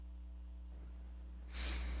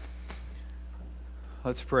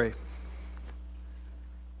Let's pray.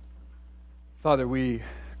 Father, we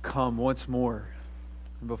come once more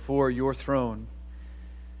before your throne,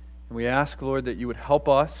 and we ask, Lord, that you would help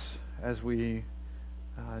us as we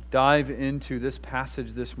dive into this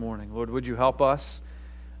passage this morning. Lord, would you help us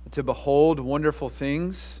to behold wonderful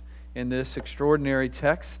things in this extraordinary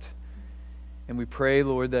text? And we pray,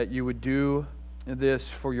 Lord, that you would do this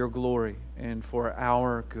for your glory and for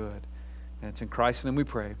our good. And it's in Christ's name we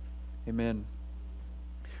pray. Amen.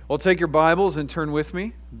 Well, take your Bibles and turn with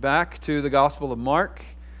me back to the Gospel of Mark.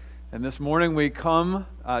 And this morning we come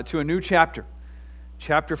to a new chapter,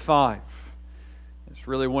 chapter 5. It's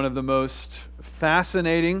really one of the most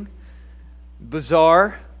fascinating,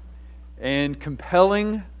 bizarre, and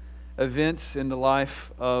compelling events in the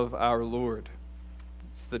life of our Lord.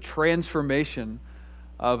 It's the transformation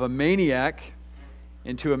of a maniac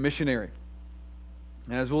into a missionary.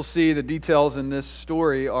 And as we'll see, the details in this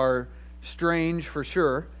story are strange for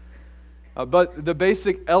sure, but the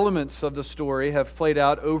basic elements of the story have played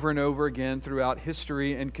out over and over again throughout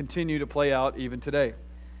history and continue to play out even today.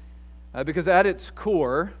 Because at its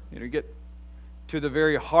core, you get to the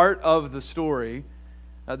very heart of the story,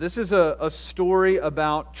 this is a story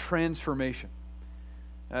about transformation.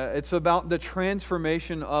 It's about the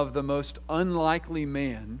transformation of the most unlikely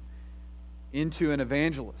man into an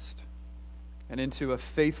evangelist and into a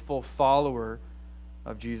faithful follower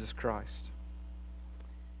of Jesus Christ.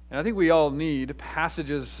 And I think we all need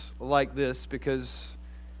passages like this because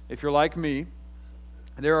if you're like me,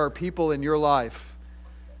 there are people in your life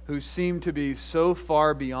who seem to be so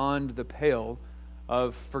far beyond the pale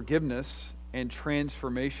of forgiveness and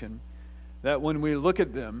transformation that when we look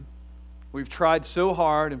at them, we've tried so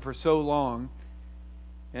hard and for so long,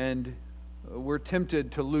 and we're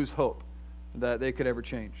tempted to lose hope that they could ever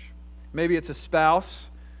change. Maybe it's a spouse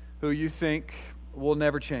who you think will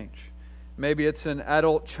never change. Maybe it's an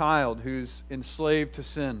adult child who's enslaved to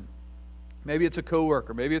sin. Maybe it's a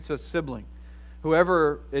coworker. Maybe it's a sibling.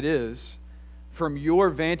 Whoever it is, from your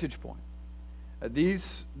vantage point,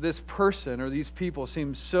 this person or these people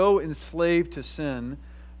seem so enslaved to sin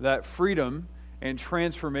that freedom and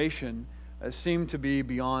transformation seem to be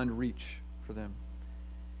beyond reach for them.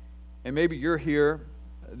 And maybe you're here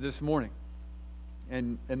this morning,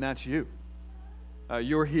 and that's you.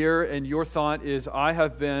 You're here and your thought is, I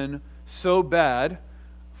have been so bad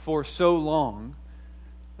for so long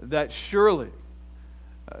that surely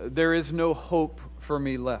there is no hope for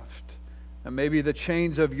me left. And maybe the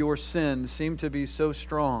chains of your sin seem to be so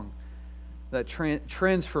strong that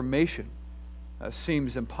transformation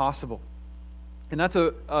seems impossible. And that's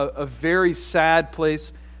a very sad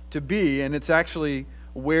place to be, and it's actually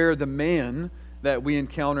where the man that we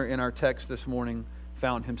encounter in our text this morning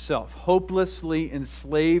found himself, hopelessly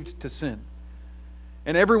enslaved to sin.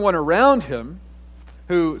 And everyone around him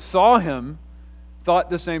who saw him thought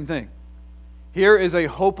the same thing. Here is a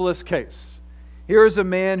hopeless case. Here is a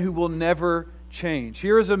man who will never change.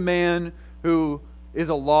 Here is a man who is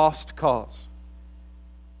a lost cause.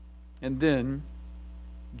 And then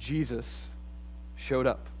Jesus showed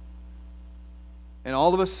up. And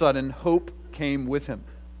all of a sudden, hope came with him.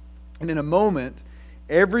 And in a moment,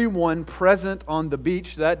 everyone present on the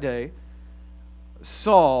beach that day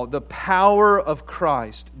saw the power of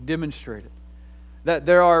Christ demonstrated. That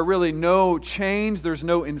there are really no chains, there's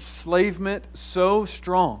no enslavement so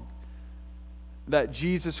strong that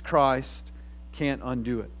Jesus Christ can't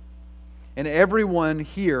undo it. And everyone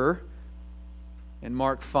here in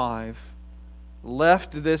Mark 5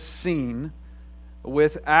 left this scene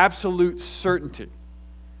with absolute certainty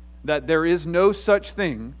that there is no such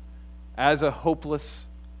thing as a hopeless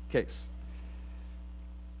case.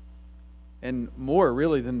 And more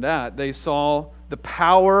really than that, they saw the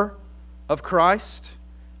power of Christ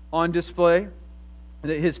on display,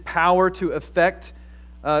 His power to effect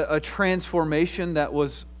a transformation that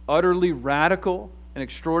was utterly radical and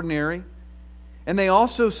extraordinary. And they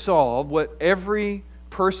also saw what every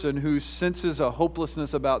person who senses a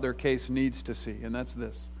hopelessness about their case needs to see, and that's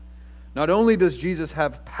this. Not only does Jesus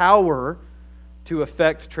have power to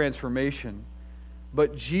effect transformation,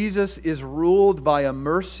 but Jesus is ruled by a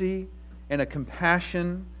mercy and a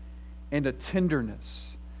compassion and a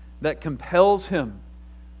tenderness that compels Him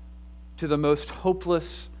to the most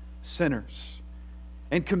hopeless sinners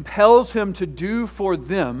and compels Him to do for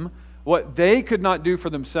them what they could not do for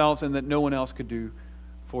themselves and that no one else could do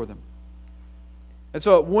for them. And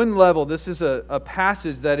so at one level, this is a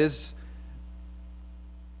passage that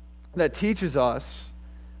teaches us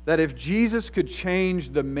that if Jesus could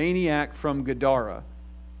change the maniac from Gadara,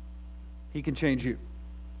 He can change you.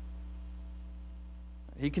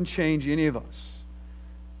 He can change any of us.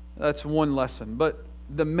 That's one lesson. But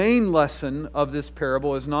the main lesson of this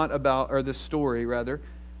parable is not about, or this story rather,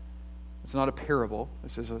 it's not a parable,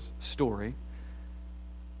 this is a story.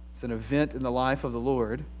 It's an event in the life of the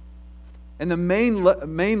Lord. And the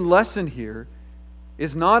main lesson here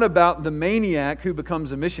is not about the maniac who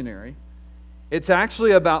becomes a missionary. It's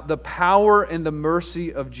actually about the power and the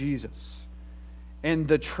mercy of Jesus. And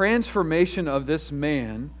the transformation of this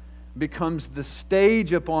man becomes the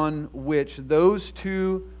stage upon which those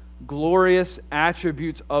two glorious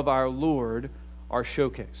attributes of our Lord are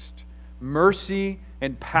showcased. Mercy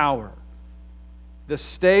and power. The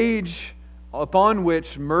stage upon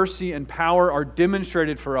which mercy and power are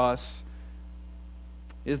demonstrated for us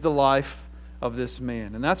is the life of this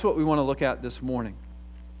man. And that's what we want to look at this morning.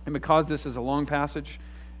 And because this is a long passage,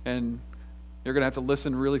 and you're going to have to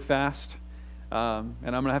listen really fast, and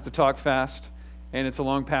I'm going to have to talk fast, and it's a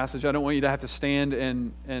long passage, I don't want you to have to stand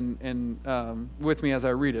and with me as I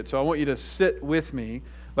read it. So I want you to sit with me,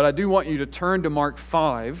 but I do want you to turn to Mark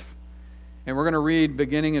 5, and we're going to read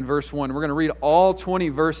beginning in verse 1. We're going to read all 20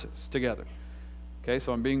 verses together. Okay,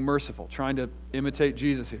 so I'm being merciful, trying to imitate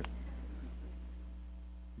Jesus here.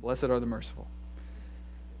 Blessed are the merciful.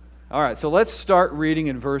 All right, so let's start reading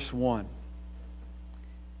in verse 1.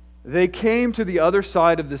 They came to the other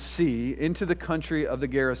side of the sea, into the country of the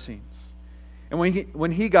Gerasenes. And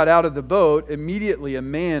when he got out of the boat, immediately a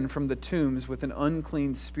man from the tombs with an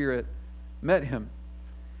unclean spirit met him.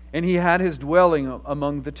 And he had his dwelling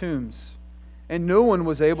among the tombs. And no one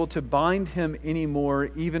was able to bind him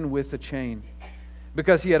anymore, even with a chain,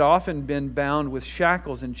 because he had often been bound with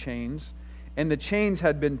shackles and chains, and the chains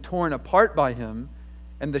had been torn apart by him,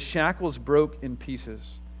 and the shackles broke in pieces.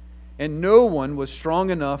 And no one was strong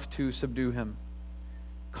enough to subdue him.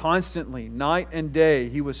 Constantly, night and day,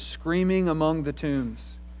 he was screaming among the tombs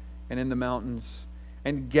and in the mountains,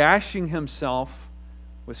 and gashing himself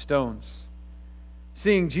with stones.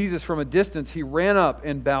 Seeing Jesus from a distance, he ran up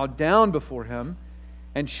and bowed down before him,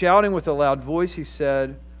 and shouting with a loud voice, he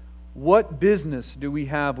said, "What business do we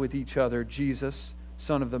have with each other, Jesus,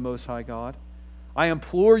 Son of the Most High God? I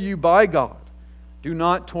implore you by God, do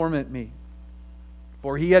not torment me."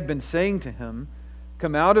 For he had been saying to him,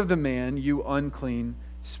 "Come out of the man, you unclean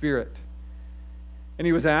spirit." And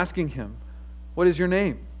he was asking him, "What is your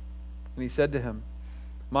name?" And he said to him,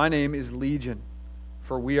 "My name is Legion,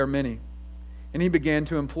 for we are many." And he began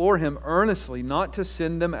to implore him earnestly not to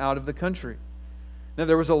send them out of the country. Now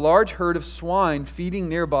there was a large herd of swine feeding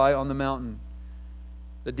nearby on the mountain.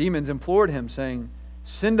 The demons implored him, saying,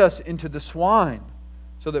 "Send us into the swine,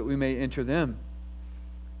 so that we may enter them."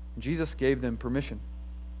 And Jesus gave them permission.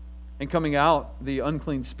 And coming out, the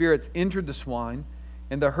unclean spirits entered the swine,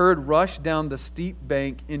 and the herd rushed down the steep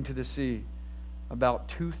bank into the sea, about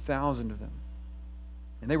 2,000 of them.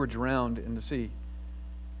 And they were drowned in the sea.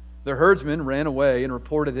 The herdsmen ran away and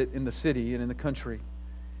reported it in the city and in the country.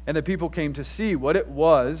 And the people came to see what it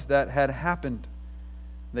was that had happened.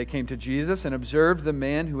 They came to Jesus and observed the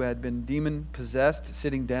man who had been demon-possessed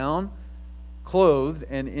sitting down, clothed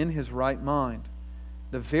and in his right mind,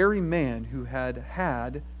 the very man who had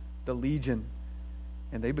had the legion.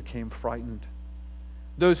 And they became frightened.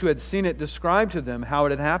 Those who had seen it described to them how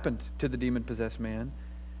it had happened to the demon-possessed man,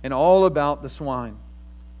 and all about the swine.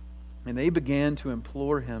 And they began to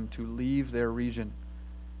implore him to leave their region.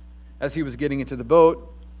 As he was getting into the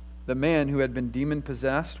boat, the man who had been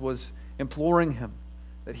demon-possessed was imploring him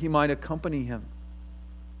that he might accompany him.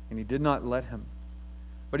 And he did not let him.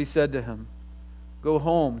 But he said to him, "Go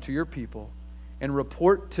home to your people and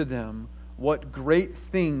report to them what great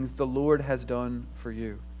things the Lord has done for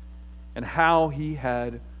you, and how he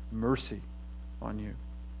had mercy on you."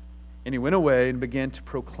 And he went away and began to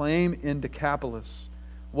proclaim in Decapolis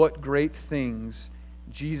what great things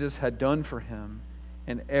Jesus had done for him,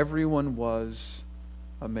 and everyone was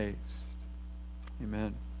amazed.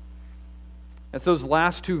 Amen. It's those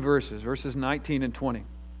last two verses, verses 19 and 20,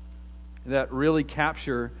 that really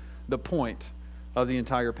capture the point of the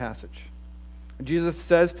entire passage. Jesus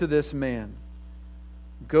says to this man,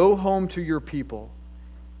 "Go home to your people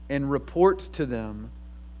and report to them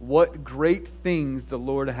what great things the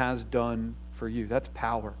Lord has done for you." That's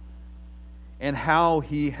power. "And how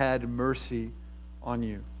he had mercy on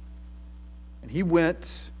you." And he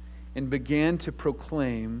went and began to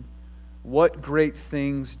proclaim what great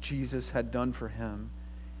things Jesus had done for him,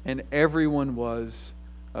 and everyone was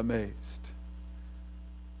amazed.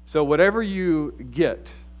 So whatever you get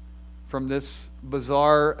from this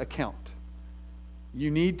bizarre account,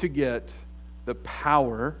 you need to get the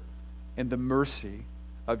power and the mercy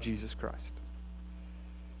of Jesus Christ.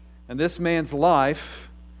 And this man's life,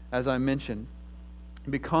 as I mentioned,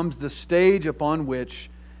 becomes the stage upon which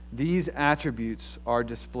these attributes are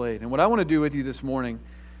displayed. And what I want to do with you this morning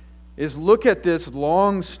is look at this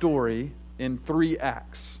long story in 3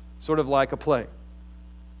 acts, sort of like a play.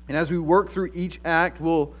 And as we work through each act,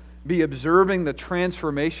 we'll be observing the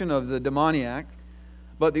transformation of the demoniac.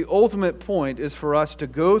 But the ultimate point is for us to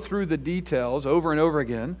go through the details over and over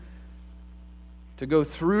again, to go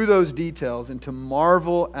through those details and to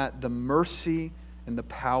marvel at the mercy and the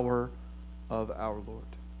power of our Lord.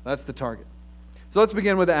 That's the target. So let's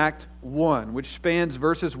begin with Act 1, which spans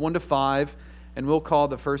verses 1 to 5, and we'll call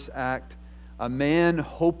the first act, A Man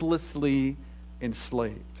Hopelessly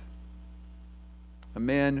Enslaved. A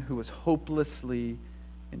man who was hopelessly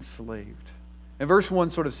enslaved. And verse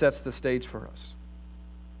 1 sort of sets the stage for us.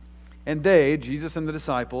 And they, Jesus and the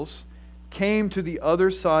disciples, came to the other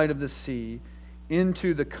side of the sea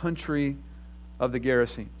into the country of the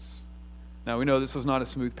Gerasenes. Now we know this was not a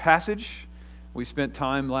smooth passage. We spent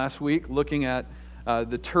time last week looking at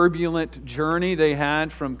the turbulent journey they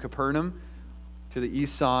had from Capernaum to the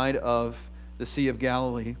east side of the Sea of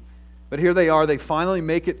Galilee. But here they are. They finally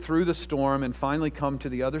make it through the storm and finally come to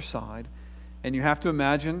the other side. And you have to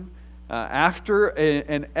imagine, after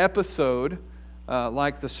an episode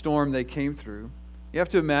like the storm they came through, you have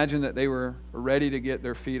to imagine that they were ready to get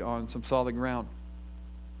their feet on some solid ground.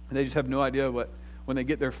 And they just have no idea when they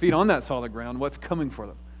get their feet on that solid ground, what's coming for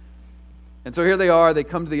them. And so here they are. They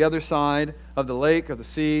come to the other side of the lake, of the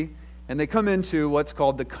sea, and they come into what's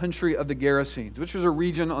called the country of the Gerasenes, which was a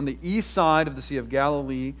region on the east side of the Sea of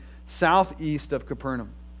Galilee, southeast of Capernaum.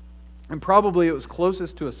 And probably it was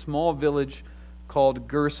closest to a small village called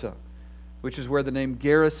Gersa, which is where the name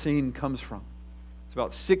Gerasene comes from. It's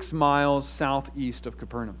about 6 miles southeast of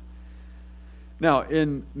Capernaum. Now,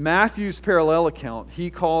 in Matthew's parallel account, he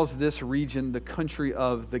calls this region the country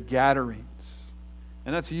of the Gadarenes.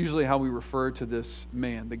 And that's usually how we refer to this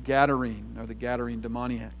man, the Gadarene, or the Gadarene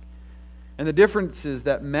demoniac. And the difference is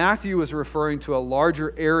that Matthew is referring to a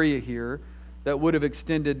larger area here that would have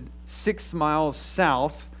extended 6 miles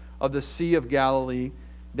south of the Sea of Galilee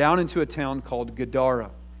down into a town called Gadara.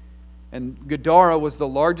 And Gadara was the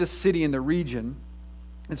largest city in the region.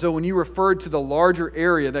 And so when you referred to the larger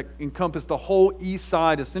area that encompassed the whole east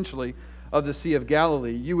side, essentially, of the Sea of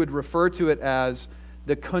Galilee, you would refer to it as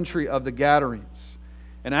the country of the Gadarenes.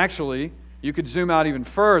 And actually, you could zoom out even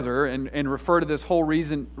further and refer to this whole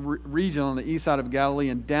region on the east side of Galilee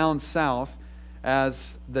and down south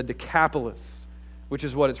as the Decapolis, which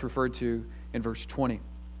is what it's referred to in verse 20.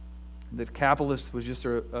 The Decapolis was just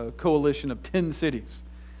a coalition of 10 cities.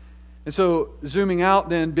 And so, zooming out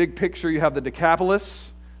then, big picture, you have the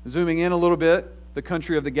Decapolis. Zooming in a little bit, the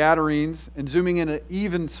country of the Gadarenes. And zooming in an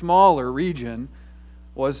even smaller region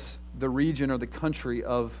was the region or the country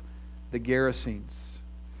of the Gerasenes.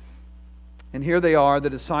 And here they are, the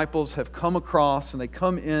disciples have come across and they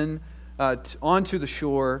come in onto the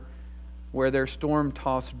shore where their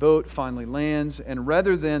storm-tossed boat finally lands. And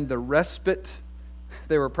rather than the respite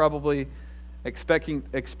they were probably expecting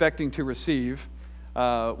to receive,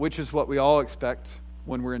 which is what we all expect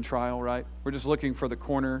when we're in trial, right? We're just looking for the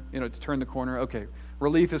corner, to turn the corner. Okay,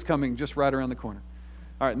 relief is coming just right around the corner.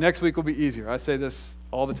 All right, next week will be easier. I say this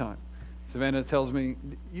all the time. Savannah tells me,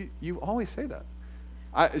 you always say that.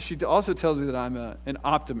 She also tells me that I'm an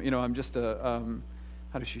optimist. I'm just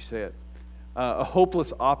how does she say it? A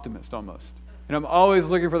hopeless optimist almost. And I'm always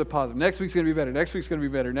looking for the positive. Next week's going to be better. Next week's going to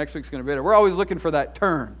be better. Next week's going to be better. We're always looking for that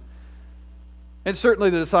turn. And certainly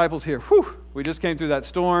the disciples here, we just came through that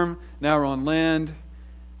storm. Now we're on land.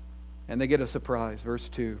 And they get a surprise. Verse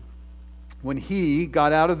 2. When he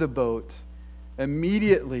got out of the boat,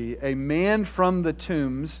 immediately a man from the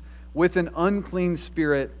tombs with an unclean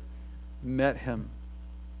spirit met him.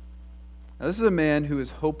 Now, this is a man who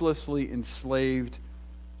is hopelessly enslaved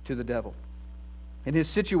to the devil. And his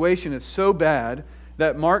situation is so bad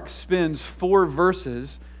that Mark spends 4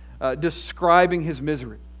 verses describing his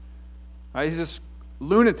misery. Right? He's this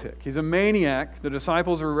lunatic. He's a maniac. The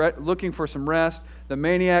disciples are looking for some rest. The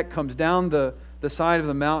maniac comes down the side of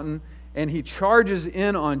the mountain and he charges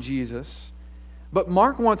in on Jesus. But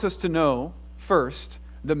Mark wants us to know, first,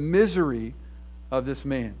 the misery of this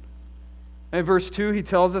man. In verse 2, he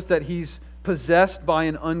tells us that he's possessed by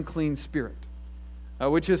an unclean spirit,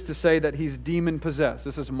 which is to say that he's demon-possessed.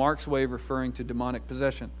 This is Mark's way of referring to demonic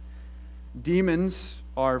possession. Demons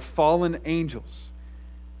are fallen angels.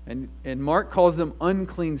 And Mark calls them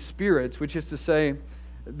unclean spirits, which is to say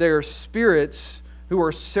they're spirits who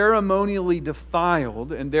are ceremonially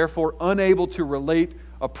defiled and therefore unable to relate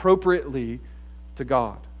appropriately to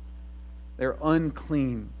God. They're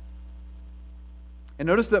unclean. And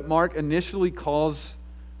notice that Mark initially calls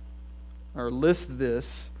or lists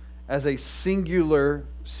this as a singular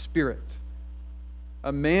spirit.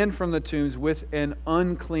 A man from the tombs with an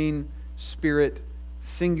unclean spirit,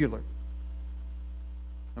 singular.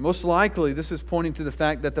 And most likely, this is pointing to the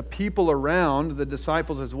fact that the people around, the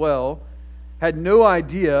disciples as well, had no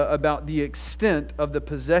idea about the extent of the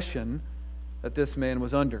possession that this man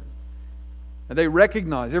was under. And they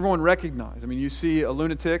recognized, everyone recognized. I mean, you see a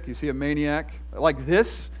lunatic, you see a maniac like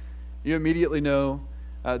this, you immediately know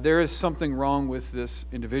there is something wrong with this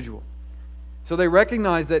individual. So they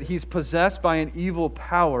recognize that he's possessed by an evil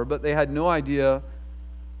power, but they had no idea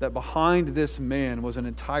that behind this man was an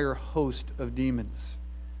entire host of demons.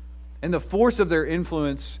 And the force of their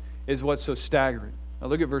influence is what's so staggering. Now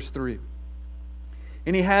look at verse 3.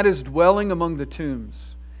 And he had his dwelling among the tombs,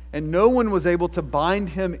 and no one was able to bind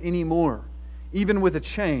him anymore, even with a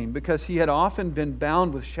chain, because he had often been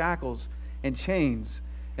bound with shackles and chains,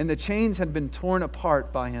 and the chains had been torn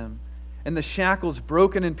apart by him, and the shackles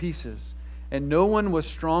broken in pieces, and no one was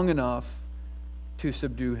strong enough to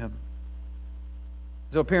subdue him.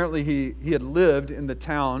 So apparently he had lived in the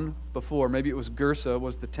town before. Maybe it was Gersa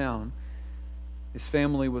was the town. His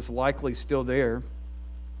family was likely still there,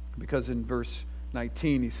 because in verse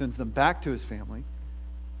 19 he sends them back to his family.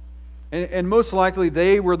 And most likely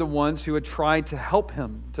they were the ones who had tried to help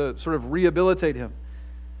him, to sort of rehabilitate him.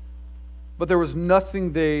 But there was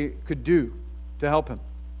nothing they could do to help him.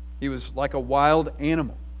 He was like a wild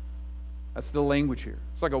animal. That's the language here.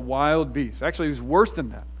 It's like a wild beast. Actually, he was worse than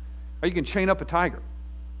that. You can chain up a tiger.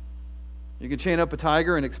 You can chain up a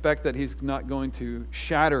tiger and expect that he's not going to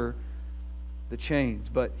shatter the chains.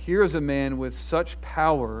 But here's a man with such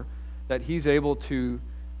power that he's able to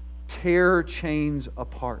tear chains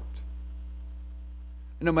apart.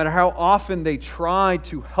 And no matter how often they tried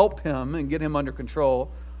to help him and get him under control,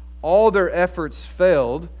 all their efforts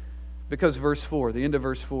failed because verse 4, the end of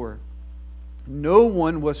verse 4, no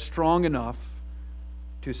one was strong enough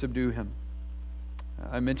to subdue him.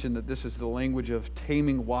 I mentioned that this is the language of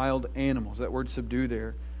taming wild animals. That word subdue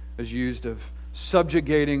there is used of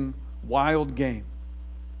subjugating wild game.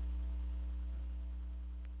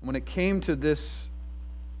 When it came to this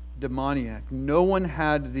demoniac, no one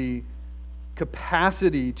had the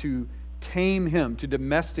capacity to tame him, to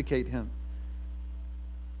domesticate him.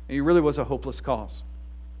 And he really was a hopeless cause.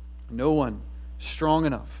 No one strong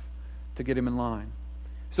enough to get him in line.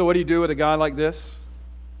 So what do you do with a guy like this?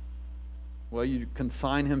 Well, you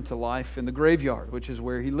consign him to life in the graveyard, which is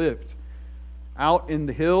where he lived. Out in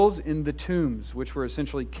the hills, in the tombs, which were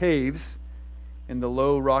essentially caves in the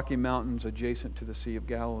low rocky mountains adjacent to the Sea of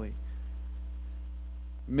Galilee.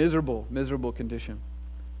 Miserable, miserable condition.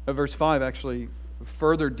 Verse 5 actually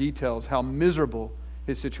further details how miserable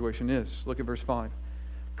his situation is. Look at verse 5.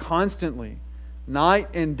 Constantly, night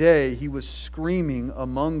and day, he was screaming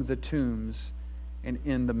among the tombs and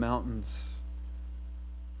in the mountains.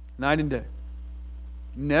 Night and day.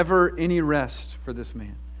 Never any rest for this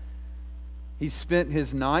man. He spent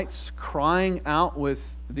his nights crying out with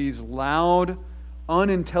these loud,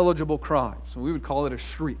 unintelligible cries. We would call it a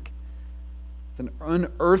shriek. It's an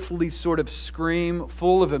unearthly sort of scream,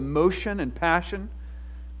 full of emotion and passion,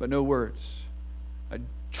 but no words.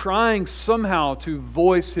 Trying somehow to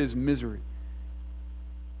voice his misery.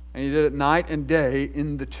 And he did it night and day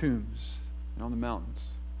in the tombs and on the mountains.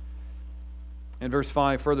 And verse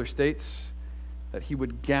 5 further states that he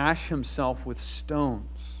would gash himself with stones,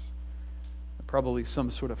 probably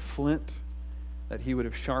some sort of flint that he would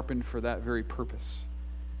have sharpened for that very purpose,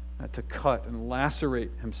 to cut and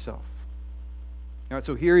lacerate himself. All right,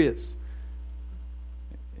 so here he is,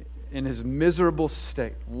 in his miserable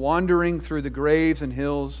state, wandering through the graves and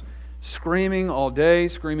hills, screaming all day,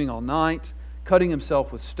 screaming all night, cutting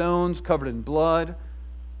himself with stones, covered in blood.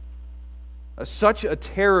 Such a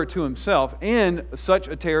terror to himself and such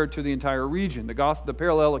a terror to the entire region. The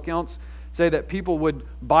parallel accounts say that people would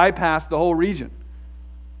bypass the whole region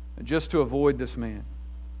just to avoid this man.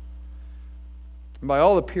 And by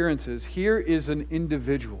all appearances, here is an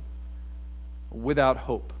individual without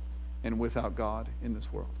hope and without God in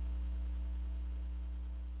this world.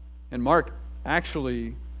 And Mark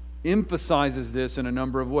actually emphasizes this in a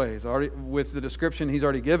number of ways, with the description he's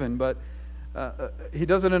already given, but he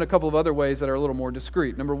does it in a couple of other ways that are a little more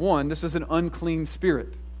discreet. Number one, this is an unclean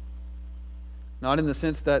spirit. Not in the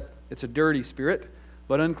sense that it's a dirty spirit,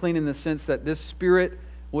 but unclean in the sense that this spirit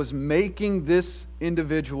was making this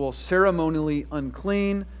individual ceremonially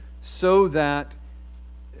unclean, so that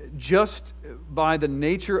just by the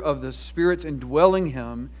nature of the Spirit's indwelling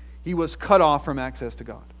him, he was cut off from access to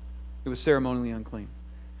God. He was ceremonially unclean.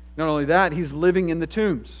 Not only that, he's living in the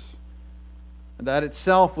tombs. And that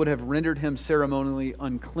itself would have rendered him ceremonially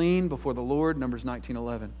unclean before the Lord, Numbers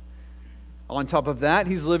 19:11. On top of that,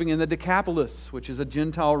 he's living in the Decapolis, which is a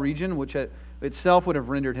Gentile region, which itself would have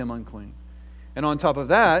rendered him unclean. And on top of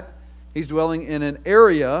that, he's dwelling in an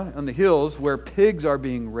area on the hills where pigs are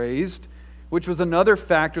being raised, which was another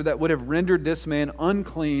factor that would have rendered this man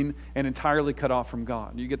unclean and entirely cut off from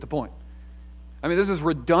God. You get the point? I mean, this is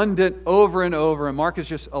redundant over and over, and Mark is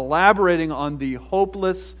just elaborating on the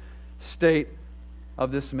hopeless state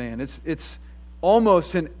of this man. It's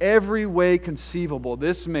almost in every way conceivable.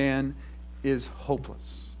 This man is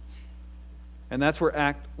hopeless. And that's where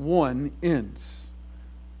Act 1 ends.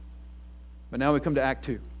 But now we come to Act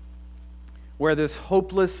 2, where this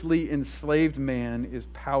hopelessly enslaved man is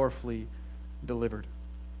powerfully delivered.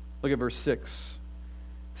 Look at verse 6.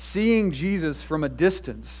 Seeing Jesus from a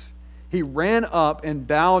distance, he ran up and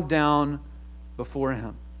bowed down before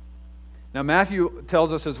him. Now Matthew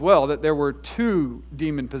tells us as well that there were 2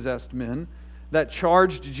 demon-possessed men that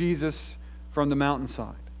charged Jesus from the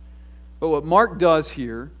mountainside. But what Mark does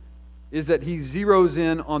here is that he zeroes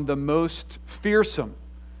in on the most fearsome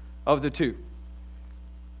of the 2,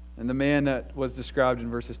 and the man that was described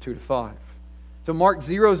in verses 2 to 5. So Mark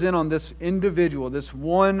zeroes in on this individual, this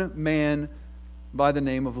one man by the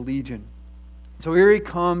name of Legion. So here he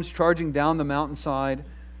comes charging down the mountainside,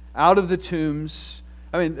 out of the tombs.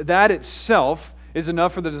 I mean, that itself is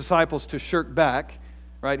enough for the disciples to shirk back.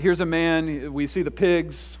 Right? Here's a man, we see the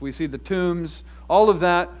pigs, we see the tombs. All of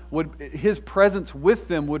that, his presence with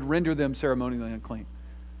them would render them ceremonially unclean.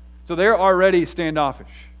 So they're already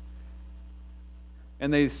standoffish.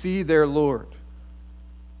 And they see their Lord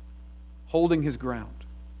holding his ground.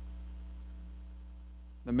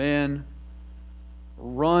 The man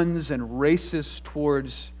runs and races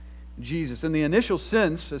towards Jesus. And the initial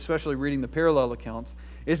sense, especially reading the parallel accounts,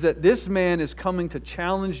 is that this man is coming to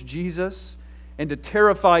challenge Jesus and to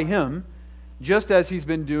terrify him, just as he's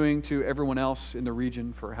been doing to everyone else in the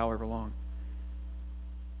region for however long.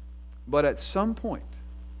 But at some point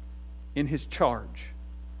in his charge,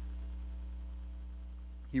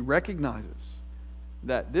 he recognizes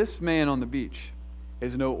that this man on the beach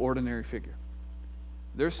is no ordinary figure.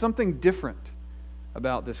 There's something different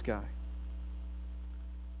about this guy.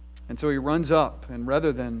 And so he runs up, and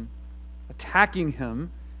rather than attacking him,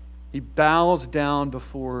 he bows down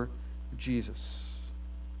before Jesus.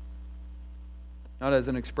 Not as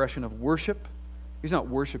an expression of worship. He's not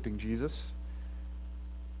worshiping Jesus.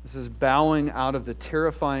 This is bowing out of the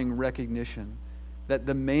terrifying recognition that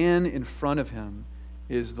the man in front of him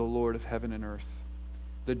is the Lord of heaven and earth,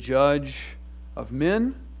 the judge of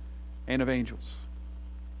men and of angels.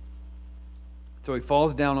 So he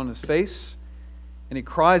falls down on his face and he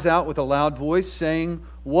cries out with a loud voice, saying,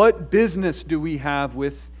 "What business do we have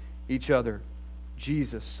with each other,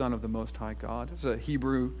 Jesus, Son of the Most High God?" It's a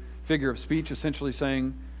Hebrew figure of speech essentially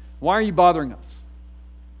saying, "Why are you bothering us?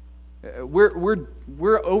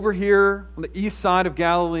 We're over here on the east side of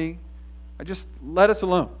Galilee. Just let us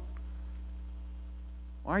alone.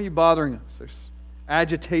 Why are you bothering us?" There's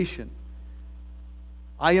agitation.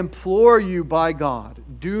 "I implore you by God,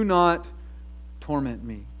 do not torment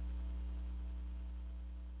me."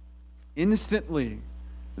 Instantly,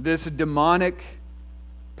 this demonic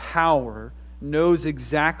power knows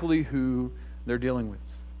exactly who they're dealing with.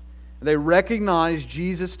 They recognize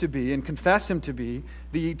Jesus to be and confess Him to be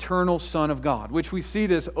the eternal Son of God, which we see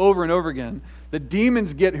this over and over again. The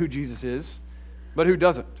demons get who Jesus is, but who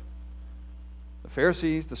doesn't? The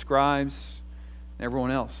Pharisees, the scribes, and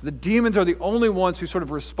everyone else. The demons are the only ones who sort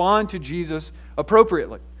of respond to Jesus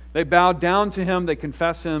appropriately. They bow down to Him, they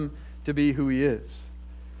confess Him to be who He is.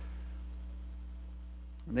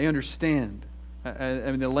 And they understand. I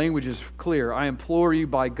mean, the language is clear. "I implore you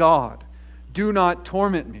by God, do not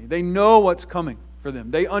torment me." They know what's coming for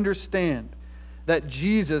them. They understand that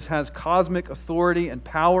Jesus has cosmic authority and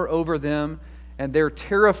power over them, and they're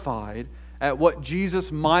terrified at what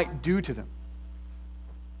Jesus might do to them.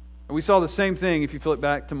 And we saw the same thing if you flip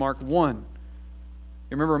back to Mark 1. You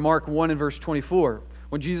remember Mark 1 and verse 24,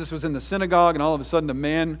 when Jesus was in the synagogue and all of a sudden a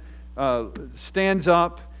man stands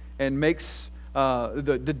up and makes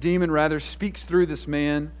the demon rather speaks through this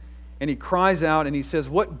man, and he cries out and he says,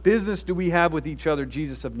 "What business do we have with each other,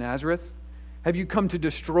 Jesus of Nazareth? Have you come to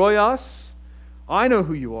destroy us? I know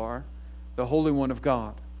who you are, the Holy One of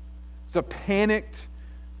God." It's a panicked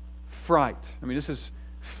fright. I mean, this is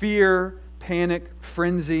fear, panic,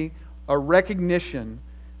 frenzy, a recognition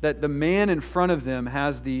that the man in front of them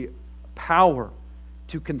has the power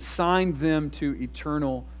to consign them to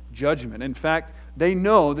eternal judgment. In fact, they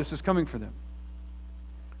know this is coming for them.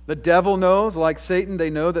 The devil knows, like Satan, they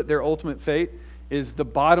know that their ultimate fate is the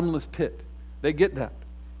bottomless pit. They get that.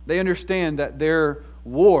 They understand that their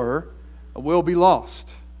war will be lost.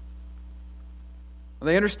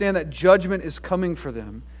 They understand that judgment is coming for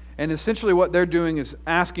them. And essentially what they're doing is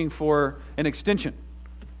asking for an extension.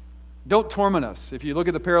 Don't torment us. If you look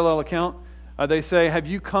at the parallel account, they say, have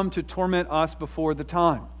you come to torment us before the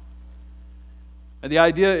time? And the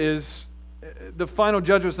idea is the final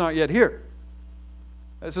judgment's not yet here.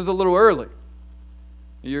 This is a little early.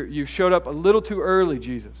 You showed up a little too early,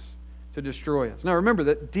 Jesus, to destroy us. Now remember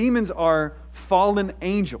that demons are fallen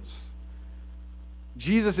angels.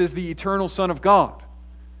 Jesus is the eternal Son of God.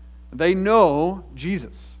 They know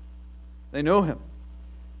Jesus. They know Him.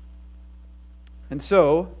 And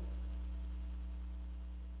so,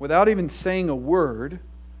 without even saying a word,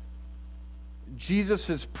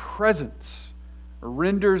 Jesus' presence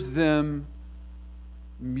renders them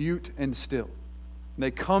mute and still.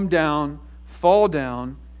 They come down, fall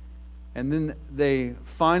down, and then they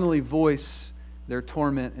finally voice their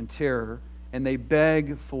torment and terror, and they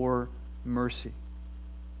beg for mercy.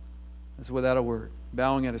 It's without a word,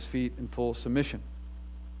 bowing at His feet in full submission.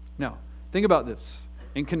 Now, think about this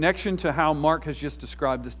in connection to how Mark has just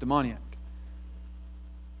described this demoniac.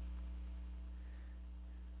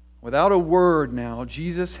 Without a word now,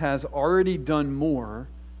 Jesus has already done more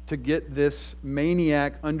to get this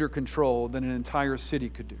maniac under control than an entire city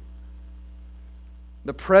could do.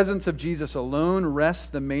 The presence of Jesus alone rests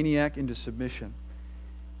the maniac into submission.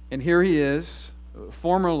 And here he is.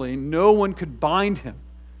 Formerly, no one could bind him.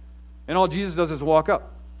 And all Jesus does is walk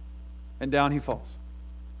up, and down he falls.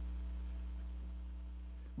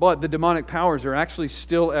 But the demonic powers are actually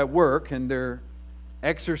still at work, and they're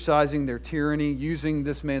exercising their tyranny, using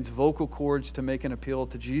this man's vocal cords to make an appeal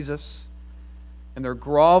to Jesus. And they're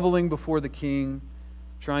groveling before the king,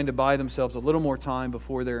 trying to buy themselves a little more time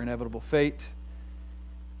before their inevitable fate.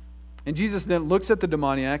 And Jesus then looks at the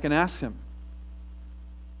demoniac and asks him,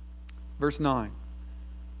 verse 9,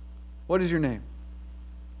 "What is your name?"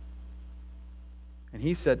 And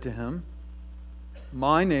he said to him,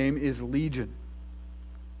 "My name is Legion,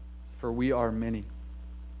 for we are many."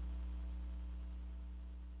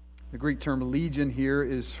 The Greek term legion here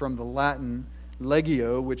is from the Latin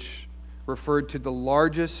legio, which referred to the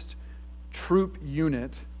largest troop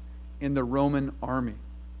unit in the Roman army.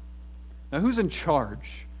 Now, who's in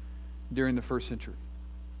charge during the first century?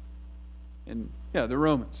 The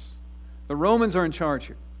Romans. The Romans are in charge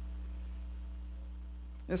here.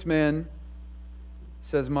 This man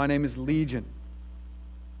says, "My name is Legion."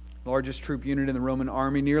 Largest troop unit in the Roman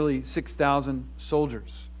army, nearly 6,000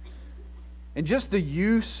 soldiers. And just the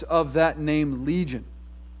use of that name Legion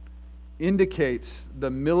indicates the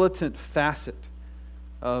militant facet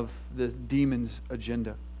of the demon's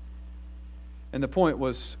agenda. And the point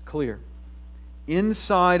was clear.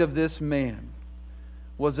 Inside of this man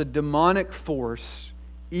was a demonic force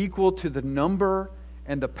equal to the number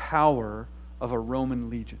and the power of a Roman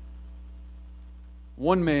legion.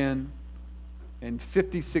 One man and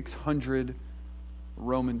 5,600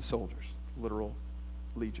 Roman soldiers, literal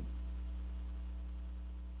legion.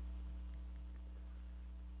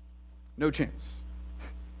 No chance.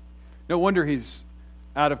 No wonder he's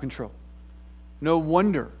out of control. No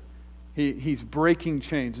wonder he's breaking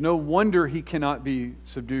chains. No wonder he cannot be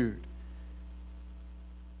subdued.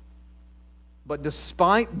 But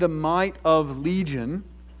despite the might of Legion,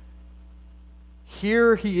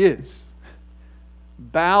 here he is,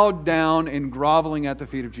 bowed down and groveling at the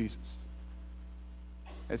feet of Jesus.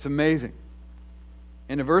 It's amazing.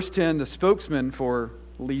 And in verse 10, the spokesman for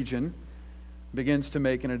Legion begins to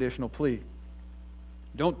make an additional plea.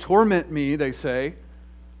 "Don't torment me," they say.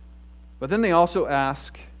 But then they also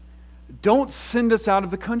ask, "Don't send us out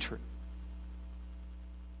of the country."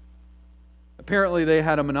 Apparently they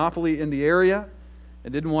had a monopoly in the area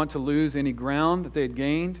and didn't want to lose any ground that they had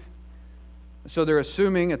gained. So they're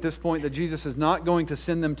assuming at this point that Jesus is not going to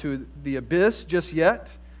send them to the abyss just yet,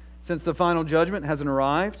 since the final judgment hasn't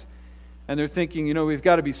arrived. And they're thinking, we've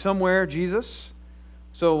got to be somewhere, Jesus.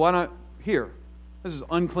 So why not here? This is an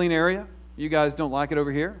unclean area. You guys don't like it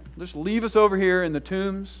over here. Just leave us over here in the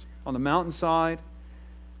tombs on the mountainside,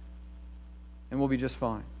 and we'll be just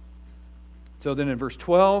fine. So then in verse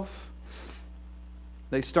 12,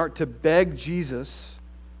 they start to beg Jesus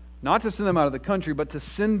not to send them out of the country, but to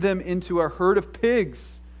send them into a herd of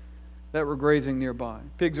pigs that were grazing nearby.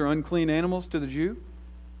 Pigs are unclean animals to the Jew.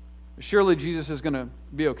 Surely Jesus is going to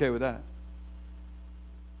be okay with that.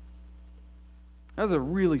 That's a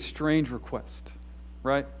really strange request,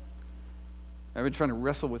 right? I've been trying to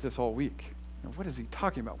wrestle with this all week. What is he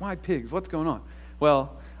talking about? Why pigs? What's going on?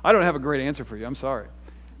 Well, I don't have a great answer for you. I'm sorry.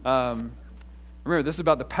 Remember, this is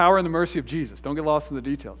about the power and the mercy of Jesus. Don't get lost in the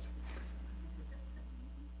details.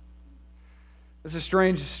 It's a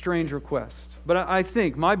strange request. But I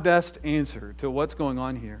think my best answer to what's going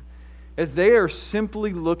on here is they are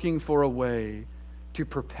simply looking for a way to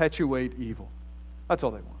perpetuate evil. That's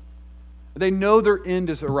all they want. They know their end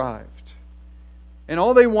has arrived. And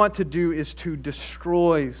all they want to do is to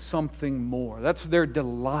destroy something more. That's their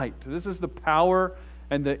delight. This is the power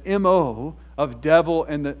and the MO of devil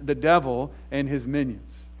and the devil and his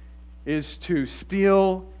minions, is to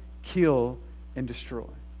steal, kill, and destroy.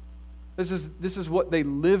 This is what they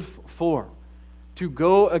live for, to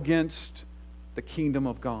go against the kingdom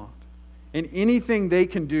of God. And anything they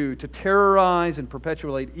can do to terrorize and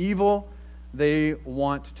perpetuate evil, they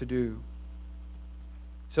want to do.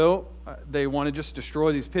 So they want to just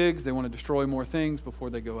destroy these pigs. They want to destroy more things before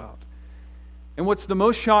they go out. And what's the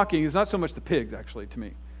most shocking is not so much the pigs, actually, to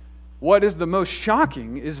me. What is the most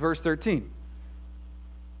shocking is verse 13.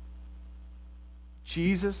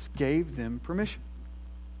 Jesus gave them permission.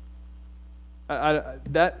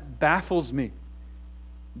 That baffles me.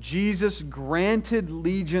 Jesus granted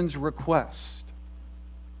Legion's request.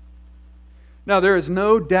 Now, there is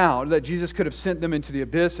no doubt that Jesus could have sent them into the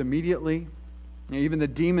abyss immediately. Even the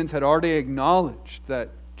demons had already acknowledged that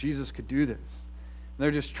Jesus could do this.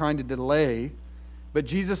 They're just trying to delay. But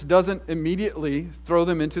Jesus doesn't immediately throw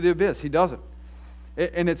them into the abyss. He doesn't.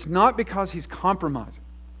 And it's not because He's compromising.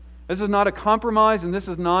 This is not a compromise, and this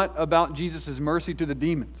is not about Jesus' mercy to the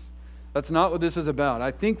demons. That's not what this is about.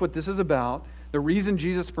 I think what this is about, the reason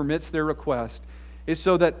Jesus permits their request, is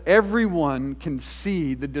so that everyone can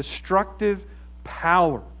see the destructive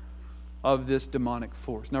power of this demonic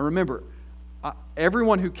force. Now remember,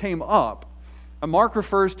 everyone who came up, Mark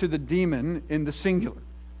refers to the demon in the singular.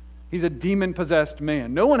 He's a demon-possessed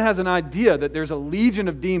man. No one has an idea that there's a legion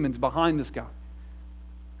of demons behind this guy.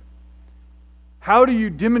 How do you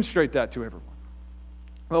demonstrate that to everyone?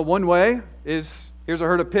 Well, one way is, here's a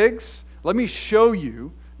herd of pigs. Let me show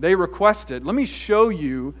you, they requested, let me show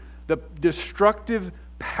you the destructive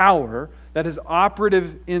power that is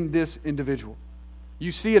operative in this individual.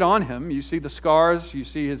 You see it on him. You see the scars. You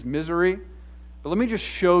see his misery. But let me just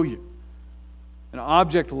show you an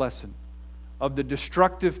object lesson of the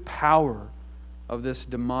destructive power of this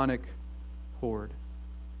demonic horde.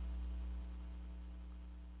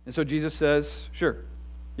 And so Jesus says, sure,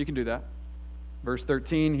 you can do that. Verse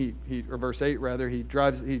 13, or verse 8 rather, he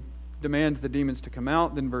demands the demons to come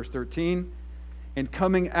out. Then verse 13, and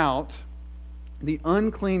coming out, the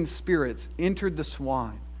unclean spirits entered the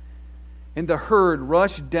swine, and the herd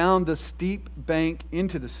rushed down the steep bank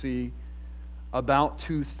into the sea, about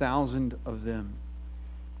 2,000 of them.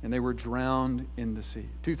 And they were drowned in the sea.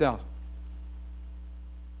 2,000.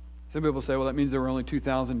 Some people say, well, that means there were only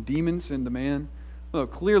 2,000 demons in the man. Well,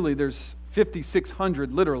 clearly there's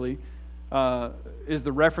 5,600, literally, is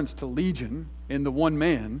the reference to legion in the one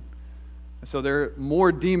man. So there are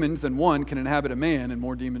more demons than one can inhabit a man, and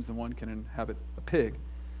more demons than one can inhabit a pig.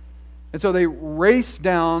 And so they race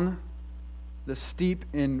down the steep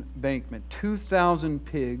embankment. 2,000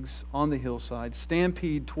 pigs on the hillside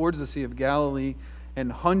stampede towards the Sea of Galilee, and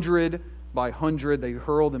 100 by 100 they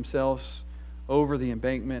hurl themselves over the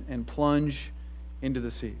embankment and plunge into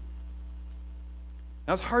the sea.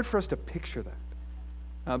 Now it's hard for us to picture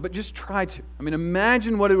that, but just try to. I mean,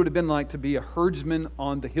 imagine what it would have been like to be a herdsman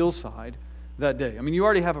on the hillside that day. I mean, you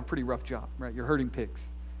already have a pretty rough job, right? You're herding pigs.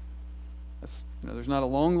 There's not a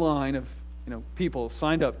long line of people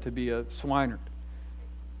signed up to be a swineherd.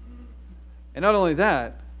 And not only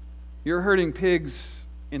that, you're herding pigs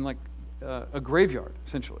in like a graveyard,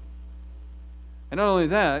 essentially. And not only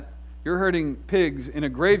that, you're herding pigs in a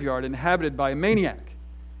graveyard inhabited by a maniac.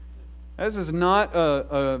 This is not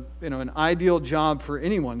an ideal job for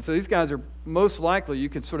anyone. So these guys are most likely, you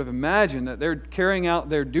can sort of imagine that they're carrying out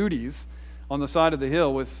their duties on the side of the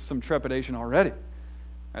hill with some trepidation already.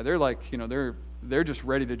 They're like, they're just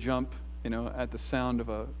ready to jump, at the sound of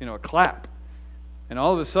a clap. And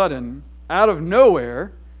all of a sudden, out of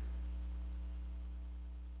nowhere,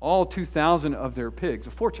 all 2,000 of their pigs,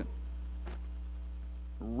 a fortune,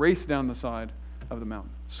 race down the side of the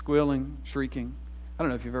mountain, squealing, shrieking. I don't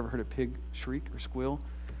know if you've ever heard a pig shriek or squeal.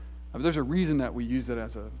 But there's a reason that we use that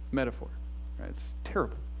as a metaphor. Right? It's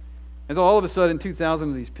terrible. And so all of a sudden, 2,000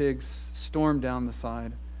 of these pigs storm down the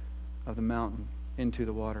side of the mountain into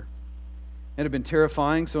the water. It had been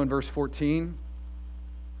terrifying. So in verse 14,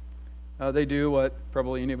 they do what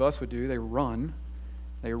probably any of us would do. They run.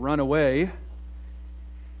 They run away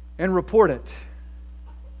and report it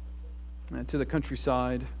to the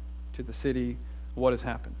countryside, to the city, what has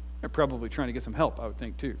happened. They're probably trying to get some help, I would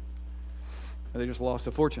think, too. They just lost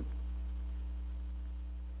a fortune.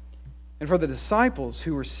 And for the disciples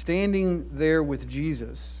who were standing there with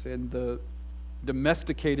Jesus, and the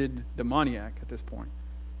domesticated demoniac at this point,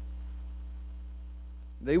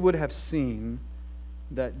 they would have seen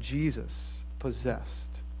that Jesus possessed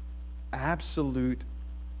absolute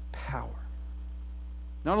power.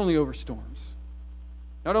 Not only over storms,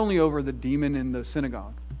 not only over the demon in the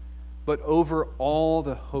synagogue, but over all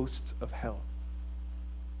the hosts of hell.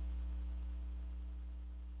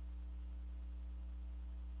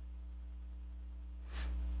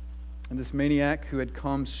 And this maniac who had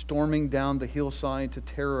come storming down the hillside to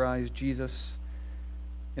terrorize Jesus,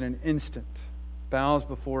 in an instant bows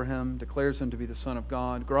before him, declares him to be the Son of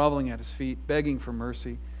God, groveling at his feet, begging for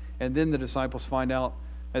mercy. And then the disciples find out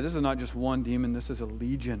that this is not just one demon, this is a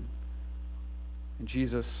legion. And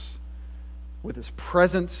Jesus, with his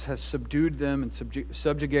presence, has subdued them and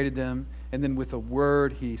subjugated them. And then with a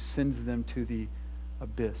word, he sends them to the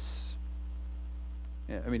abyss.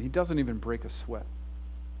 I mean, he doesn't even break a sweat.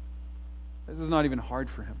 This is not even hard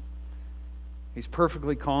for him. He's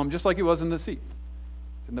perfectly calm, just like he was in the sea.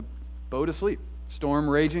 He's in the boat asleep. Storm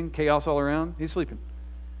raging, chaos all around. He's sleeping.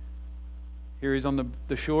 Here he's on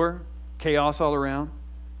the shore, chaos all around.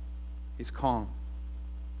 He's calm.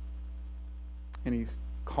 And he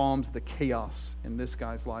calms the chaos in this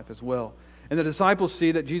guy's life as well. And the disciples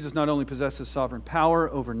see that Jesus not only possesses sovereign power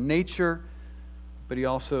over nature, but he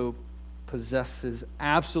also possesses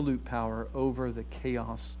absolute power over the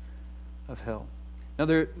chaos of hell.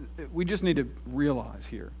 Now, we just need to realize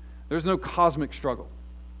here, there's no cosmic struggle.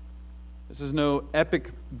 This is no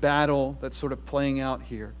epic battle that's sort of playing out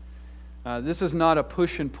here. This is not a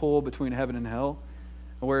push and pull between heaven and hell,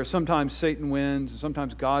 where sometimes Satan wins and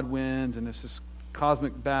sometimes God wins, and it's this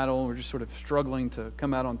cosmic battle. We're just sort of struggling to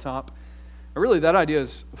come out on top. And really, that idea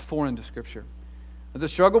is foreign to Scripture. The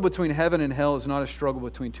struggle between heaven and hell is not a struggle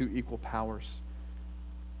between two equal powers.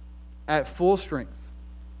 At full strength,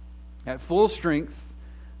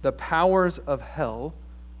 the powers of hell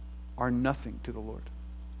are nothing to the Lord.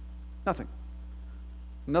 Nothing.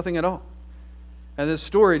 Nothing at all. And this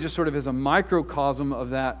story just sort of is a microcosm of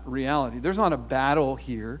that reality. There's not a battle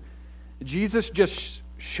here. Jesus just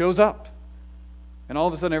shows up, and all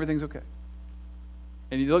of a sudden everything's okay.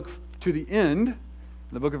 And you look to the end, in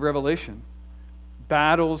the book of Revelation,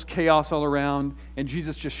 battles, chaos all around, and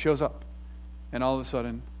Jesus just shows up, and all of a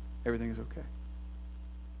sudden everything is okay.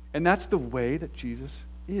 And that's the way that Jesus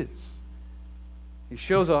is. He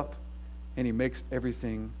shows up and he makes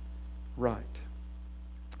everything right.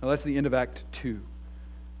 Well, that's the end of Act 2.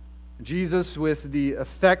 Jesus, with the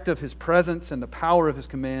effect of his presence and the power of his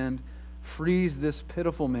command, frees this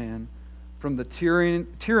pitiful man from the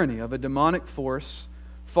tyranny of a demonic force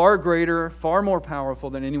far greater, far more powerful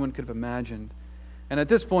than anyone could have imagined. And at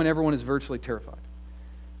this point, everyone is virtually terrified.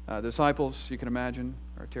 The disciples, you can imagine,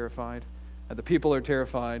 are terrified. The people are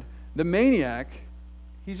terrified. The maniac,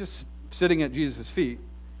 he's just sitting at Jesus' feet.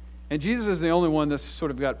 And Jesus is the only one that's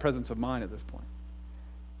sort of got presence of mind at this point.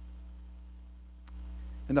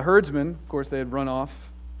 And the herdsmen, of course, they had run off,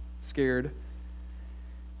 scared,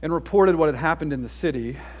 and reported what had happened in the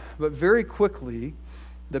city. But very quickly,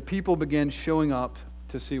 the people began showing up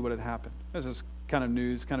to see what had happened. This is kind of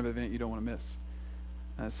news, kind of event you don't want to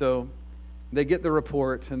miss. So they get the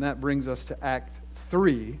report, and that brings us to Act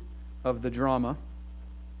 3 of the drama.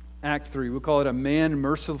 Act 3, we'll call it a man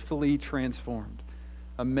mercifully transformed.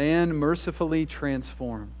 A man mercifully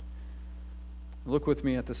transformed. Look with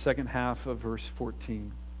me at the second half of verse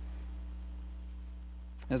 14.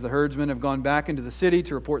 As the herdsmen have gone back into the city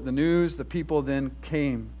to report the news, the people then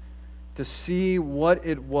came to see what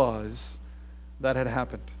it was that had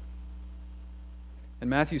happened. And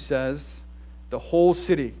Matthew says the whole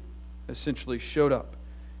city essentially showed up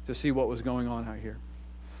to see what was going on out here.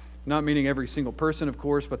 Not meaning every single person, of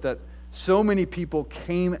course, but that so many people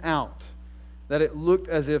came out that it looked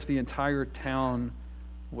as if the entire town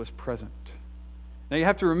was present. Now you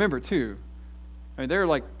have to remember too, I mean, they're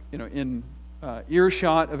like, in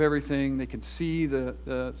earshot of everything. They could see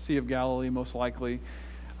the Sea of Galilee most likely.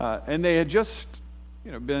 And they had just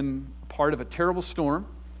been part of a terrible storm.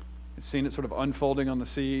 They'd seen it sort of unfolding on the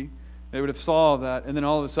sea. They would have saw that, and then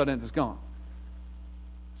all of a sudden it's gone.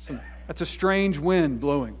 So that's a strange wind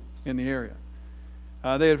blowing in the area.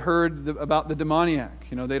 They had heard about the demoniac.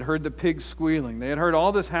 They'd heard the pigs squealing. They had heard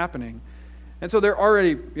all this happening. And so they're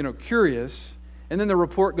already, curious. And then the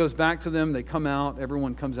report goes back to them. They come out.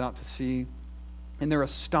 Everyone comes out to see. And they're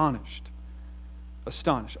astonished.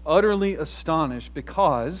 Astonished. Utterly astonished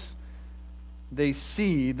because they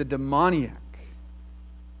see the demoniac.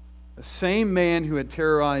 The same man who had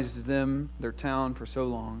terrorized them, their town, for so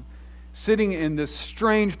long, sitting in this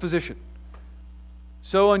strange position.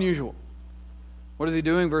 So unusual. What is he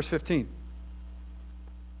doing? Verse 15.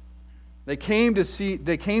 They came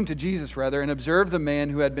to Jesus rather, and observed the man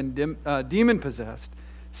who had been demon-possessed,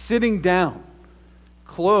 sitting down,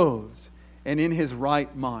 clothed, and in his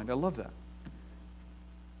right mind. I love that.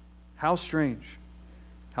 How strange.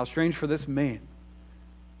 How strange for this man.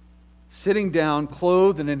 Sitting down,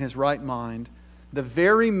 clothed, and in his right mind, the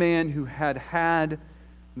very man who had had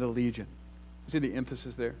the legion. See the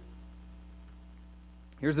emphasis there?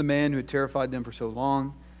 Here's the man who had terrified them for so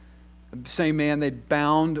long. The same man they'd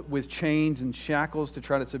bound with chains and shackles to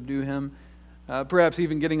try to subdue him. Perhaps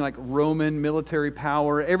even getting like Roman military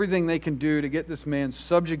power. Everything they can do to get this man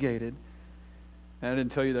subjugated. And I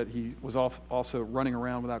didn't tell you that he was also running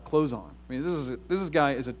around without clothes on. I mean, this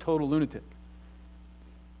guy is a total lunatic.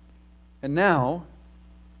 And now,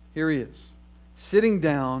 here he is, sitting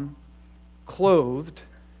down, clothed,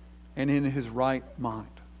 and in his right mind.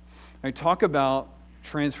 I talk about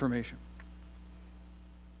transformation.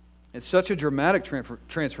 It's such a dramatic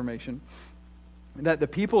transformation that the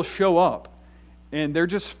people show up and they're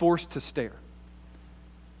just forced to stare.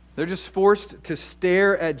 They're just forced to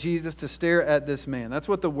stare at Jesus, to stare at this man. That's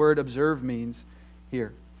what the word observe means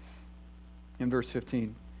here in verse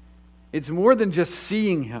 15. It's more than just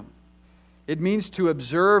seeing him. It means to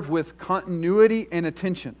observe with continuity and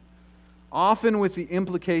attention, often with the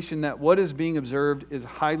implication that what is being observed is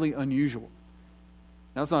highly unusual.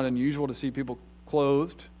 Now, it's not unusual to see people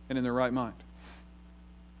clothed and in their right mind.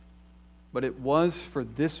 But it was for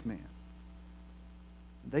this man.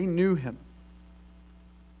 They knew him.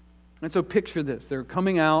 And so picture this. They're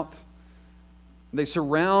coming out. They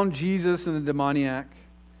surround Jesus and the demoniac.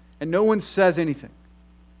 And no one says anything.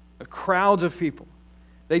 Crowds of people.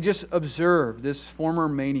 They just observe this former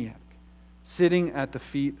maniac sitting at the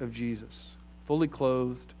feet of Jesus, fully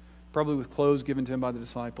clothed, probably with clothes given to him by the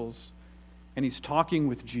disciples. And he's talking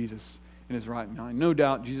with Jesus in his right mind. No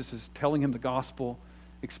doubt Jesus is telling him the gospel,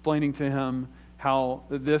 explaining to him how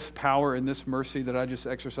this power and this mercy that I just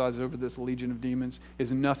exercised over this legion of demons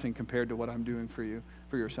is nothing compared to what I'm doing for you,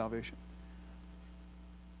 for your salvation.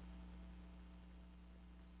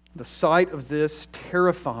 The sight of this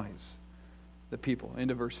terrifies the people.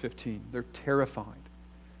 Into verse 15. They're terrified.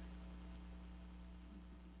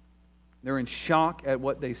 They're in shock at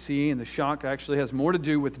what they see, and the shock actually has more to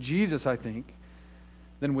do with Jesus, I think,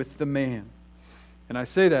 than with the man. And I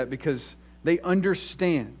say that because they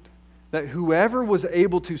understand that whoever was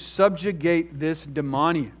able to subjugate this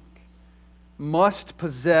demoniac must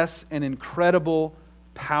possess an incredible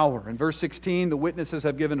power. In verse 16, the witnesses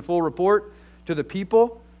have given full report to the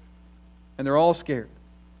people, and they're all scared.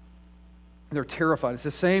 They're terrified. It's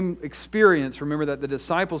the same experience, remember, that the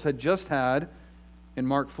disciples had just had in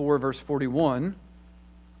Mark 4, verse 41,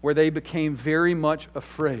 where they became very much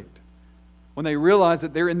afraid when they realized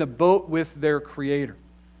that they're in the boat with their Creator.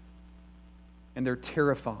 And they're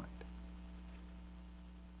terrified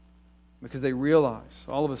because they realize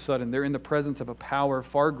all of a sudden they're in the presence of a power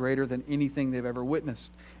far greater than anything they've ever witnessed.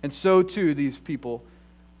 And so too these people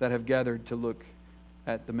that have gathered to look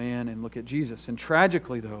at the man and look at Jesus. And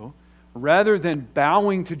tragically though, rather than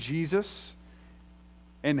bowing to Jesus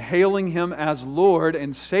and hailing Him as Lord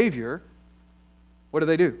and Savior, what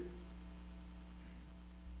do?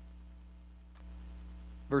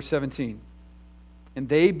 Verse 17. And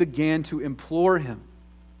they began to implore Him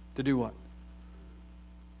to do what?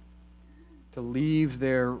 To leave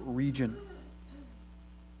their region.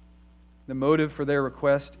 The motive for their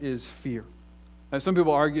request is fear. Now, some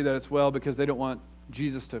people argue that it's because they don't want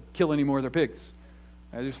Jesus to kill any more of their pigs.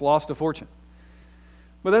 They just lost a fortune.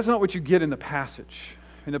 But that's not what you get in the passage.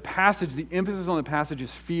 In the passage, the emphasis on the passage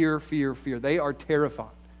is fear, fear, fear. They are terrified.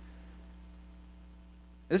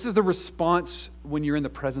 This is the response when you're in the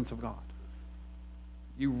presence of God.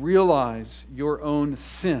 You realize your own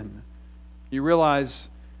sin. You realize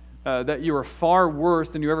that you are far worse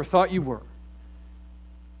than you ever thought you were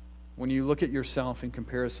when you look at yourself in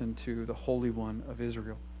comparison to the Holy One of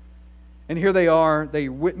Israel. And here they are. They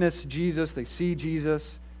witness Jesus. They see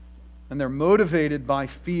Jesus. And they're motivated by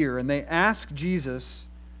fear. And they ask Jesus,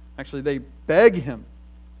 actually they beg Him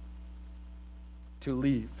to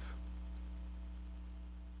leave.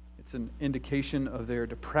 It's an indication of their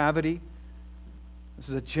depravity. This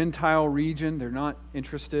is a Gentile region. They're not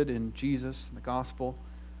interested in Jesus and the gospel.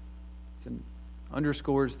 It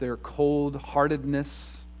underscores their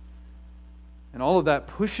cold-heartedness. And all of that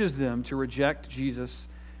pushes them to reject Jesus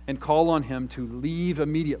and call on Him to leave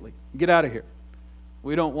immediately. Get out of here.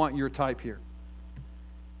 We don't want your type here.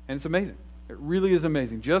 And it's amazing. It really is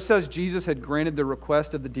amazing. Just as Jesus had granted the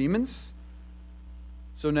request of the demons,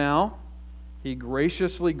 so now He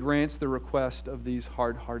graciously grants the request of these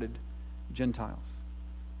hard-hearted Gentiles.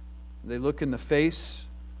 They look in the face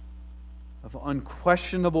of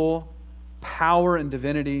unquestionable power and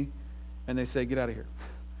divinity, and they say, get out of here.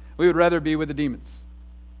 We would rather be with the demons.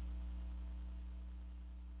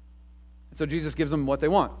 And so Jesus gives them what they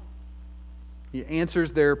want. He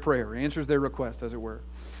answers their prayer, answers their request, as it were.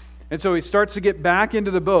 And so he starts to get back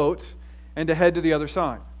into the boat and to head to the other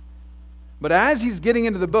side. But as he's getting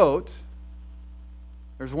into the boat,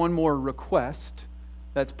 there's one more request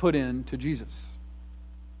that's put in to Jesus.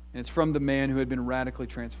 And it's from the man who had been radically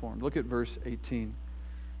transformed. Look at verse 18.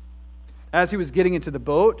 As he was getting into the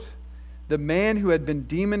boat, the man who had been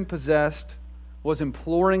demon-possessed was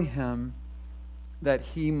imploring him that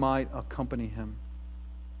he might accompany him.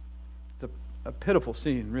 It's a pitiful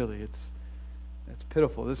scene, really. It's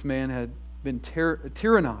pitiful. This man had been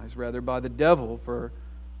tyrannized, by the devil for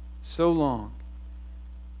so long.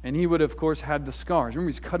 And he would, of course, had the scars.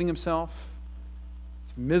 Remember, he's cutting himself.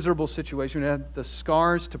 It's a miserable situation. He had the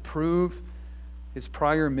scars to prove his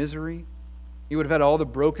prior misery. He would have had all the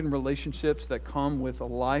broken relationships that come with a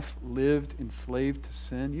life lived enslaved to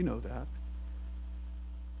sin. You know that.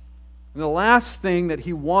 And the last thing that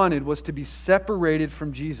he wanted was to be separated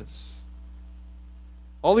from Jesus.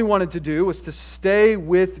 All he wanted to do was to stay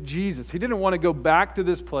with Jesus. He didn't want to go back to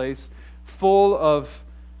this place full of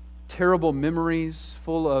terrible memories,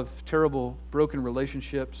 full of terrible broken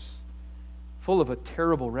relationships, full of a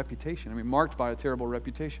terrible reputation. Marked by a terrible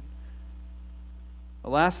reputation. The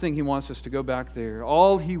last thing he wants us to go back there.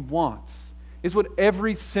 All he wants is what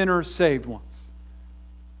every sinner saved wants.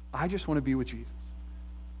 I just want to be with Jesus.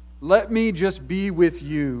 Let me just be with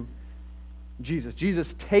you, Jesus.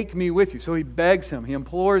 Jesus, take me with you. So he begs him. He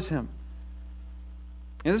implores him.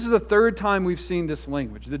 And this is the third time we've seen this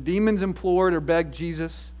language. The demons implored or begged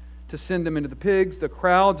Jesus to send them into the pigs. The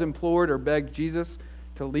crowds implored or begged Jesus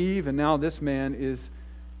to leave. And now this man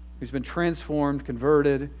who's been transformed,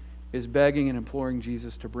 converted, is begging and imploring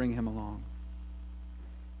Jesus to bring him along.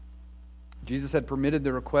 Jesus had permitted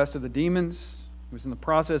the request of the demons. He was in the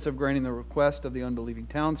process of granting the request of the unbelieving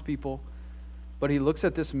townspeople. But he looks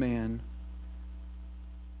at this man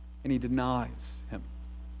and he denies him.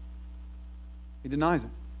 He denies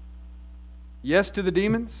him. Yes to the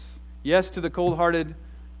demons. Yes to the cold-hearted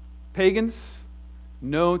pagans.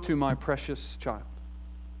 No to my precious child.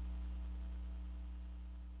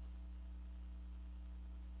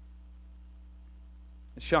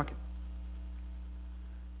 It's shocking.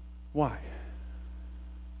 Why?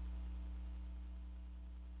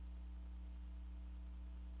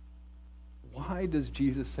 Why does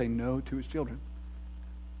Jesus say no to his children?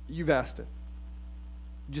 You've asked it.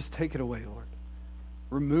 Just take it away, Lord.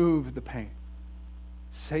 Remove the pain.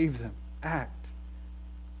 Save them. Act.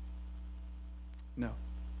 No.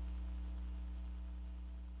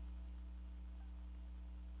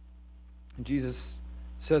 And Jesus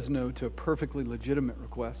says no to a perfectly legitimate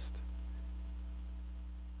request.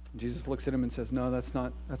 And Jesus looks at him and says, no, that's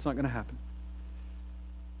not going to happen.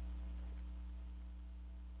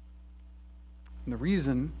 And the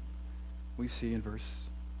reason we see in verse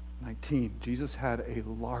 19, Jesus had a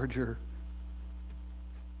larger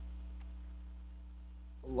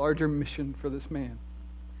mission for this man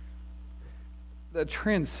that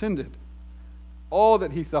transcended all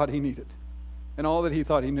that he thought he needed and all that he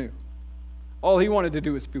thought he knew. All he wanted to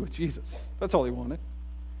do was be with Jesus. That's all he wanted.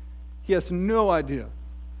 He has no idea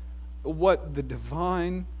what the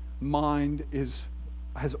divine mind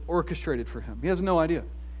has orchestrated for him. He has no idea.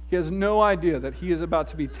 He has no idea that he is about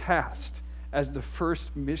to be tasked as the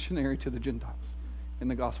first missionary to the Gentiles in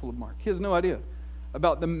the Gospel of Mark. He has no idea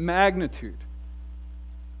about the magnitude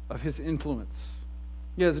of his influence.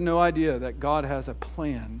 He has no idea that God has a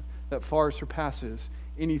plan that far surpasses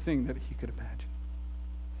anything that he could imagine.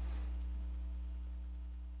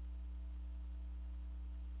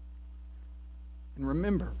 And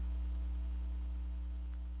remember,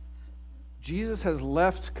 Jesus has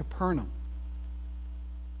left Capernaum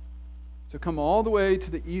to come all the way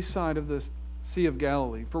to the east side of the Sea of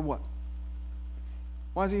Galilee. For what?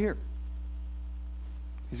 Why is he here?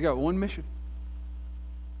 He's got one mission.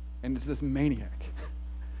 And it's this maniac.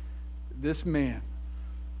 This man.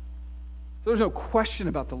 So there's no question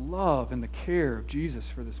about the love and the care of Jesus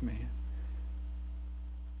for this man.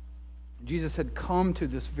 Jesus had come to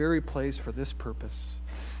this very place for this purpose.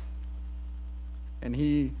 And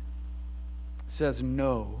he says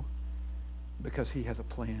no because he has a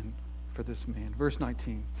plan for this man. Verse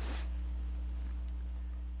 19.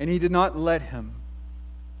 And he did not let him,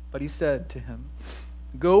 but he said to him,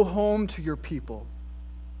 go home to your people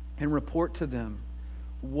and report to them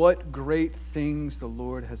what great things the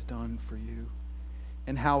Lord has done for you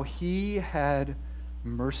and how he had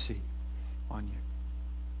mercy on you.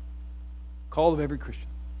 Call of every Christian.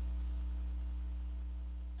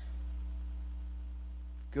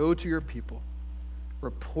 Go to your people.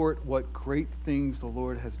 Report what great things the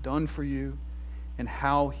Lord has done for you and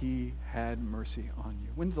how He had mercy on you.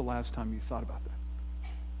 When's the last time you thought about that?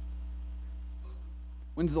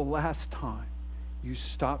 When's the last time you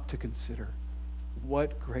stopped to consider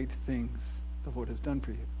what great things the Lord has done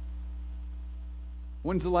for you?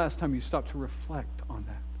 When's the last time you stopped to reflect on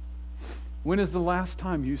that? When is the last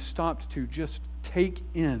time you stopped to just take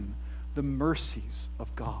in the mercies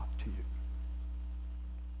of God to you?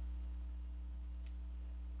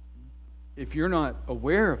 If you're not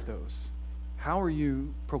aware of those, how are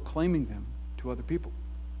you proclaiming them to other people?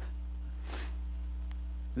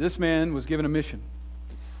 This man was given a mission.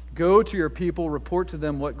 Go to your people, report to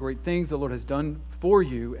them what great things the Lord has done for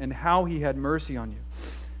you and how He had mercy on you.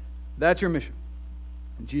 That's your mission.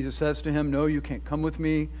 And Jesus says to him, no, you can't come with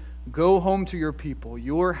me. Go home to your people,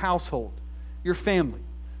 your household, your family.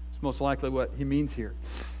 It's most likely what he means here.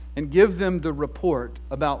 And give them the report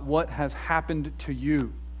about what has happened to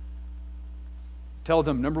you. Tell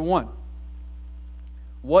them, number one,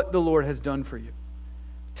 what the Lord has done for you.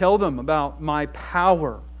 Tell them about my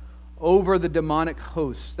power over the demonic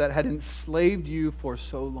hosts that had enslaved you for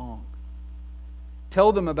so long.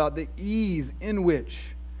 Tell them about the ease in which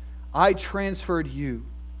I transferred you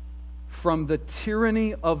from the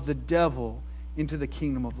tyranny of the devil into the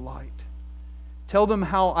kingdom of light. Tell them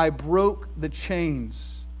how I broke the chains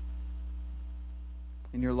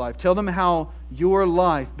in your life. Tell them how your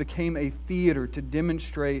life became a theater to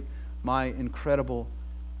demonstrate my incredible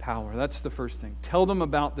power. That's the first thing. Tell them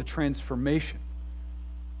about the transformation.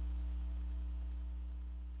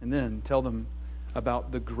 And then tell them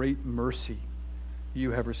about the great mercy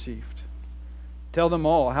you have received. Tell them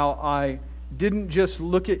all how I didn't just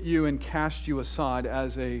look at you and cast you aside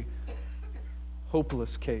as a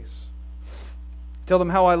hopeless case. Tell them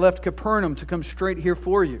how I left Capernaum to come straight here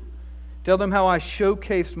for you. Tell them how I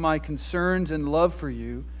showcased my concerns and love for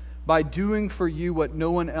you by doing for you what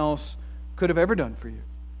no one else could have ever done for you.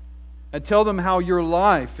 And tell them how your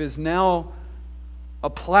life is now a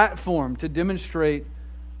platform to demonstrate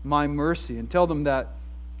my mercy. And tell them that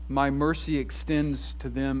my mercy extends to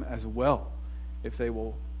them as well if they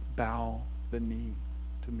will bow the knee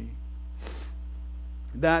to me.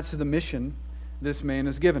 That's the mission this man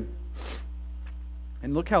is given.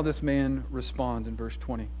 And look how this man responds in verse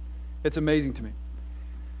 20. It's amazing to me.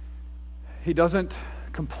 He doesn't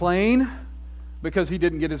complain because he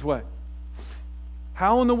didn't get his way.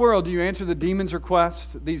 How in the world do you answer the demon's request,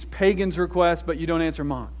 these pagans' requests, but you don't answer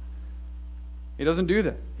mine? He doesn't do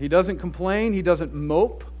that. He doesn't complain. He doesn't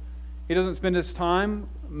mope. He doesn't spend his time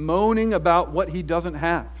moaning about what he doesn't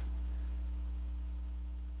have.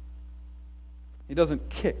 He doesn't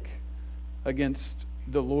kick against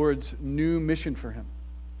the Lord's new mission for him.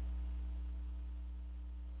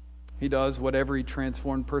 He does what every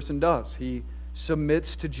transformed person does. He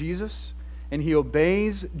submits to Jesus and he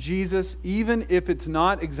obeys Jesus even if it's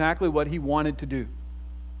not exactly what he wanted to do.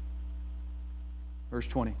 Verse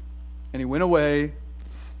 20. And he went away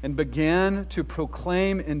and began to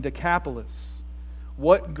proclaim in Decapolis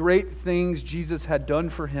what great things Jesus had done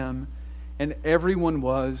for him, and everyone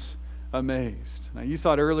was amazed. Now, you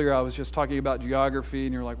thought earlier I was just talking about geography,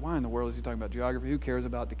 and you're like, why in the world is he talking about geography? Who cares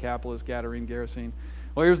about Decapolis, Gadarene, Gerasene?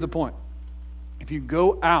 Well, here's the point. If you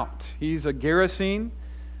go out, he's a Gerasene,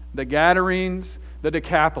 the Gadarenes, the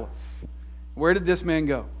Decapolis. Where did this man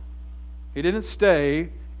go? He didn't stay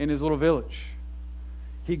in his little village.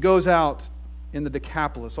 He goes out in the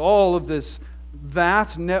Decapolis, all of this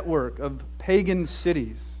vast network of pagan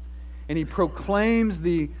cities, and he proclaims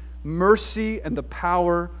the mercy and the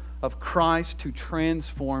power of Christ to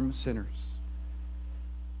transform sinners.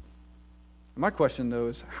 My question, though,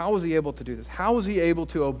 is how was he able to do this? How was he able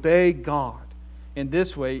to obey God in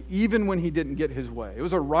this way, even when he didn't get his way? It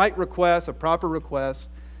was a right request, a proper request.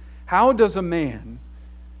 How does a man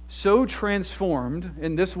so transformed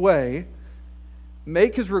in this way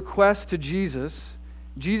make his request to Jesus,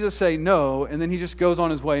 Jesus say no, and then he just goes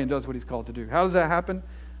on his way and does what he's called to do? How does that happen?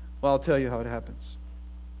 Well, I'll tell you how it happens.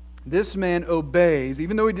 This man obeys,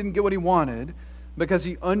 even though he didn't get what he wanted, because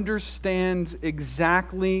he understands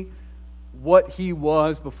exactly what he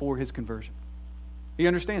was before his conversion. He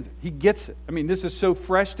understands it. He gets it. I mean, this is so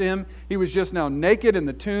fresh to him. He was just now naked in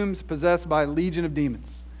the tombs, possessed by a legion of demons.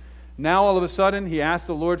 Now, all of a sudden, he asks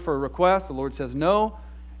the Lord for a request. The Lord says no.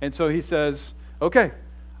 And so he says, okay,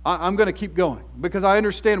 I'm going to keep going because I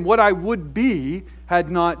understand what I would be had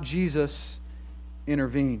not Jesus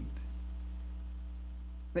intervened.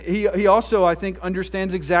 He also, I think,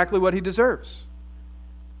 understands exactly what he deserves.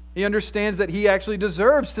 He understands that he actually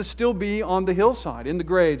deserves to still be on the hillside, in the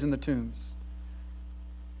graves, in the tombs.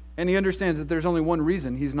 And he understands that there's only one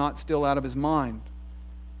reason he's not still out of his mind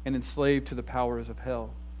and enslaved to the powers of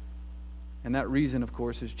hell. And that reason, of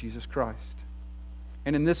course, is Jesus Christ.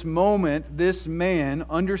 And in this moment, this man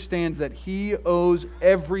understands that he owes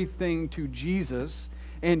everything to Jesus,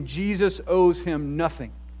 and Jesus owes him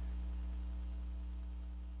nothing.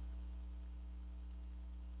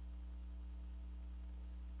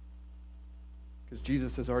 Because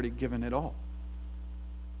Jesus has already given it all.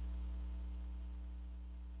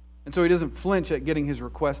 And so he doesn't flinch at getting his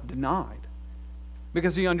request denied,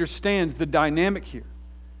 because he understands the dynamic here.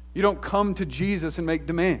 You don't come to Jesus and make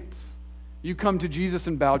demands. You come to Jesus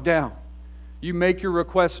and bow down. You make your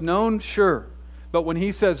request known, sure. But when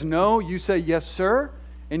he says no, you say yes, sir,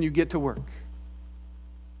 and you get to work.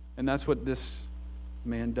 And that's what this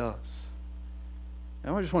man does.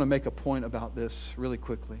 And I just want to make a point about this really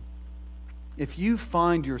quickly. If you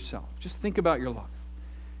find yourself, just think about your life.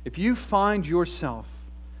 If you find yourself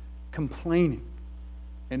complaining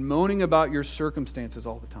and moaning about your circumstances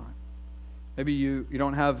all the time, maybe you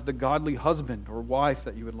don't have the godly husband or wife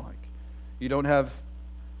that you would like. You don't have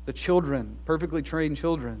the children, perfectly trained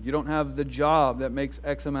children. You don't have the job that makes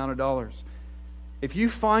X amount of dollars. If you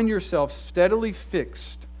find yourself steadily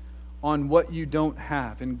fixed on what you don't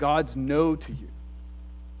have and God's no to you,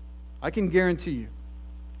 I can guarantee you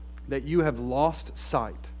that you have lost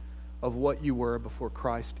sight of what you were before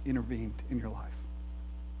Christ intervened in your life.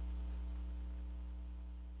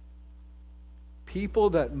 People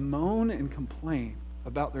that moan and complain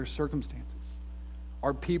about their circumstances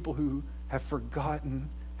are people who have forgotten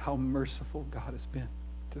how merciful God has been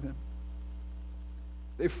to them.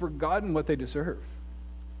 They've forgotten what they deserve.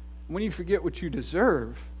 When you forget what you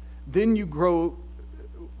deserve, then you grow,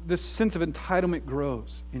 this sense of entitlement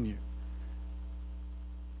grows in you.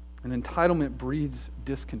 And entitlement breeds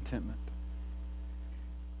discontentment.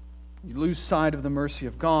 You lose sight of the mercy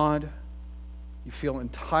of God. You feel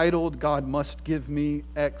entitled. God must give me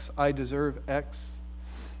X. I deserve X.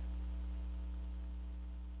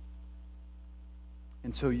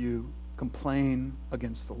 And so you complain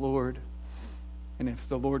against the Lord. And if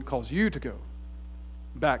the Lord calls you to go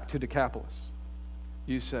back to Decapolis,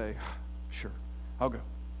 you say, sure, I'll go.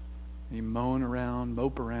 And you moan around,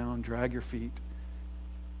 mope around, drag your feet.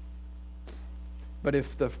 But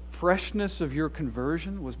if the freshness of your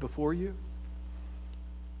conversion was before you,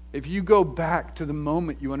 if you go back to the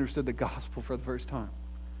moment you understood the gospel for the first time,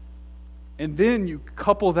 and then you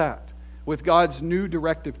couple that with God's new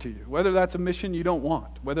directive to you, whether that's a mission you don't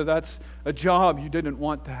want, whether that's a job you didn't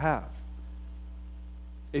want to have,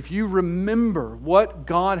 if you remember what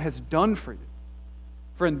God has done for you,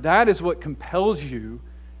 friend, that is what compels you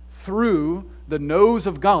through the nose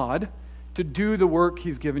of God to do the work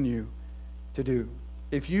He's given you to do.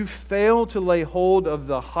 If you fail to lay hold of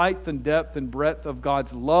the height and depth and breadth of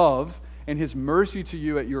God's love and His mercy to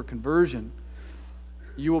you at your conversion,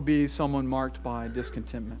 you will be someone marked by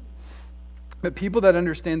discontentment. But people that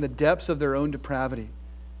understand the depths of their own depravity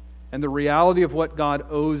and the reality of what God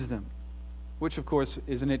owes them, which of course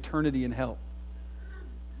is an eternity in hell.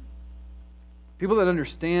 People that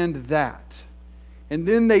understand that, and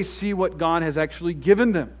then they see what God has actually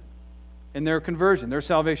given them in their conversion, their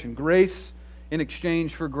salvation, grace in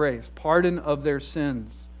exchange for grace, pardon of their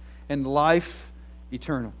sins, and life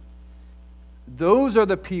eternal. Those are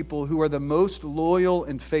the people who are the most loyal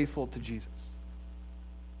and faithful to Jesus.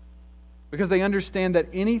 Because they understand that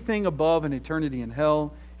anything above an eternity in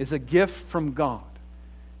hell is a gift from God,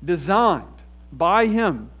 designed by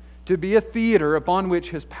Him to be a theater upon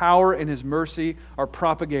which His power and His mercy are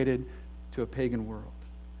propagated to a pagan world.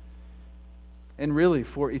 And really,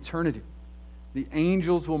 for eternity, the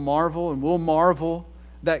angels will marvel and will marvel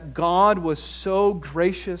that God was so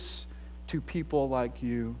gracious to people like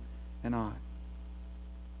you and I.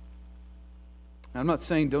 Now, I'm not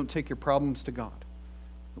saying don't take your problems to God.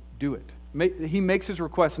 Do it. He makes His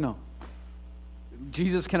request known.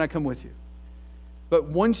 Jesus, can I come with you? But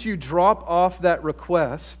once you drop off that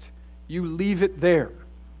request, you leave it there.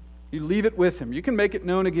 You leave it with Him. You can make it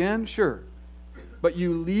known again, sure. But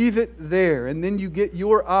you leave it there, and then you get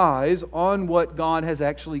your eyes on what God has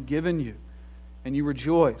actually given you. And you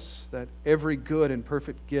rejoice that every good and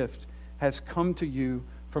perfect gift has come to you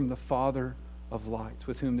from the Father of lights,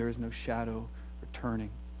 with whom there is no shadow or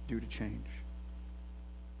turning due to change.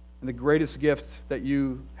 And the greatest gift that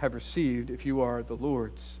you have received, if you are the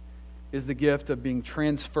Lord's, is the gift of being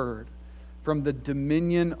transferred from the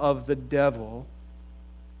dominion of the devil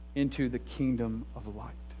into the kingdom of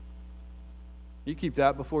light. You keep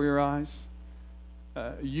that before your eyes,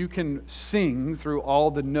 you can sing through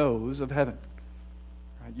all the no's of heaven.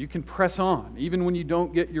 Right? You can press on, even when you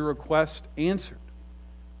don't get your request answered.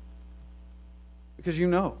 Because you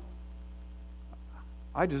know,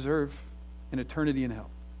 I deserve an eternity in hell.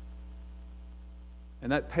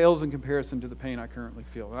 And that pales in comparison to the pain I currently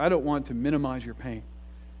feel. And I don't want to minimize your pain.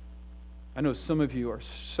 I know some of you are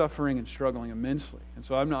suffering and struggling immensely, and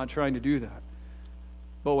so I'm not trying to do that.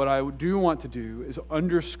 But what I do want to do is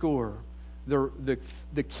underscore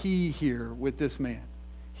the key here with this man.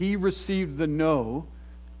 He received the no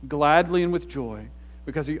gladly and with joy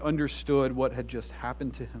because he understood what had just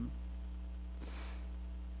happened to him.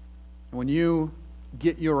 And when you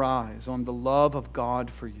get your eyes on the love of God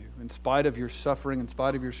for you, in spite of your suffering, in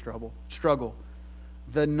spite of your struggle,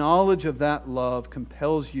 the knowledge of that love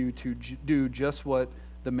compels you to do just what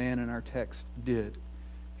the man in our text did.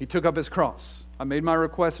 He took up his cross. I made my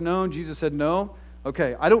request known. Jesus said, no.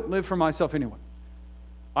 Okay, I don't live for myself anyway.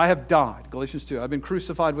 I have died. Galatians 2. I've been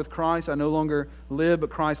crucified with Christ. I no longer live, but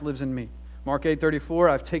Christ lives in me. Mark 8:34.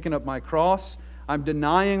 I've taken up my cross. I'm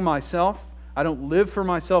denying myself. I don't live for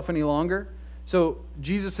myself any longer. So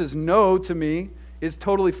Jesus' no to me is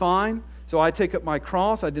totally fine. So I take up my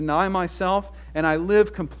cross, I deny myself, and I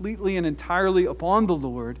live completely and entirely upon the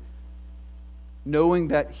Lord, knowing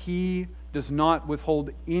that He does not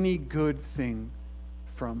withhold any good thing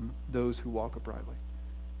from those who walk uprightly.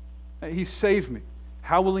 He saved me.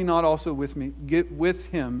 How will He not also with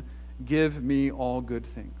Him give me all good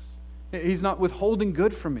things? He's not withholding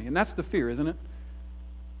good from me. And that's the fear, isn't it?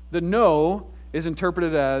 The no is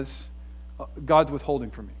interpreted as God's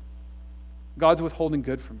withholding from me. God's withholding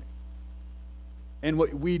good from me. And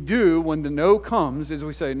what we do when the no comes is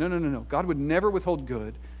we say, no. God would never withhold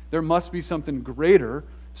good. There must be something greater,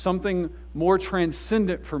 something more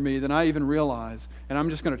transcendent for me than I even realize. And I'm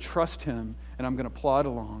just going to trust Him, and I'm going to plod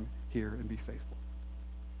along here and be faithful.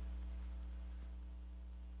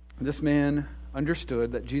 This man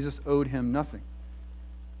understood that Jesus owed him nothing,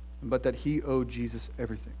 but that he owed Jesus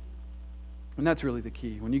everything. And that's really the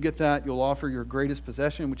key. When you get that, you'll offer your greatest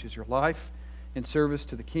possession, which is your life, in service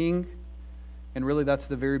to the King. And really, that's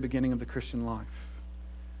the very beginning of the Christian life.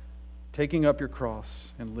 Taking up your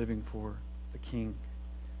cross and living for the King.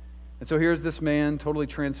 And so here's this man totally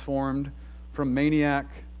transformed from maniac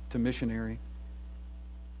to missionary.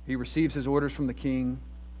 He receives his orders from the King,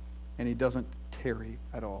 and he doesn't tarry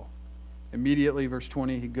at all. Immediately, verse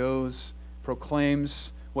 20, he goes,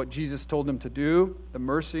 proclaims what Jesus told him to do, the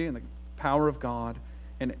mercy and the power of God,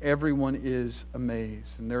 and everyone is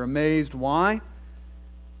amazed. And they're amazed. Why?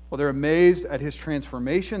 Well, they're amazed at his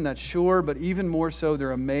transformation, that's sure, but even more so,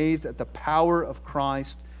 they're amazed at the power of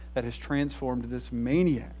Christ that has transformed this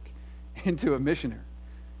maniac into a missionary.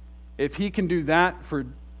 If he can do that for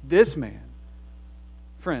this man,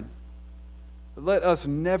 friend, let us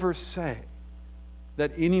never say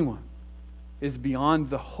that anyone is beyond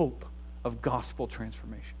the hope of gospel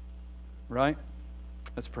transformation. Right?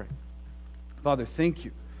 Let's pray. Father, thank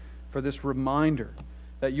you for this reminder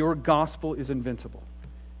that your gospel is invincible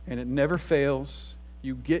and it never fails.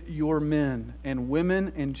 You get your men and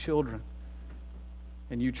women and children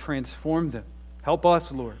and you transform them. Help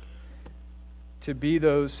us, Lord, to be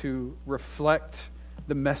those who reflect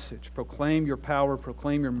the message, proclaim your power,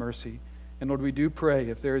 proclaim your mercy. And Lord, we do pray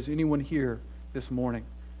if there is anyone here this morning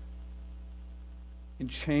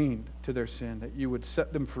enchained to their sin, that you would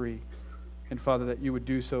set them free. And Father, that you would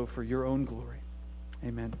do so for your own glory.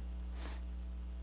 Amen.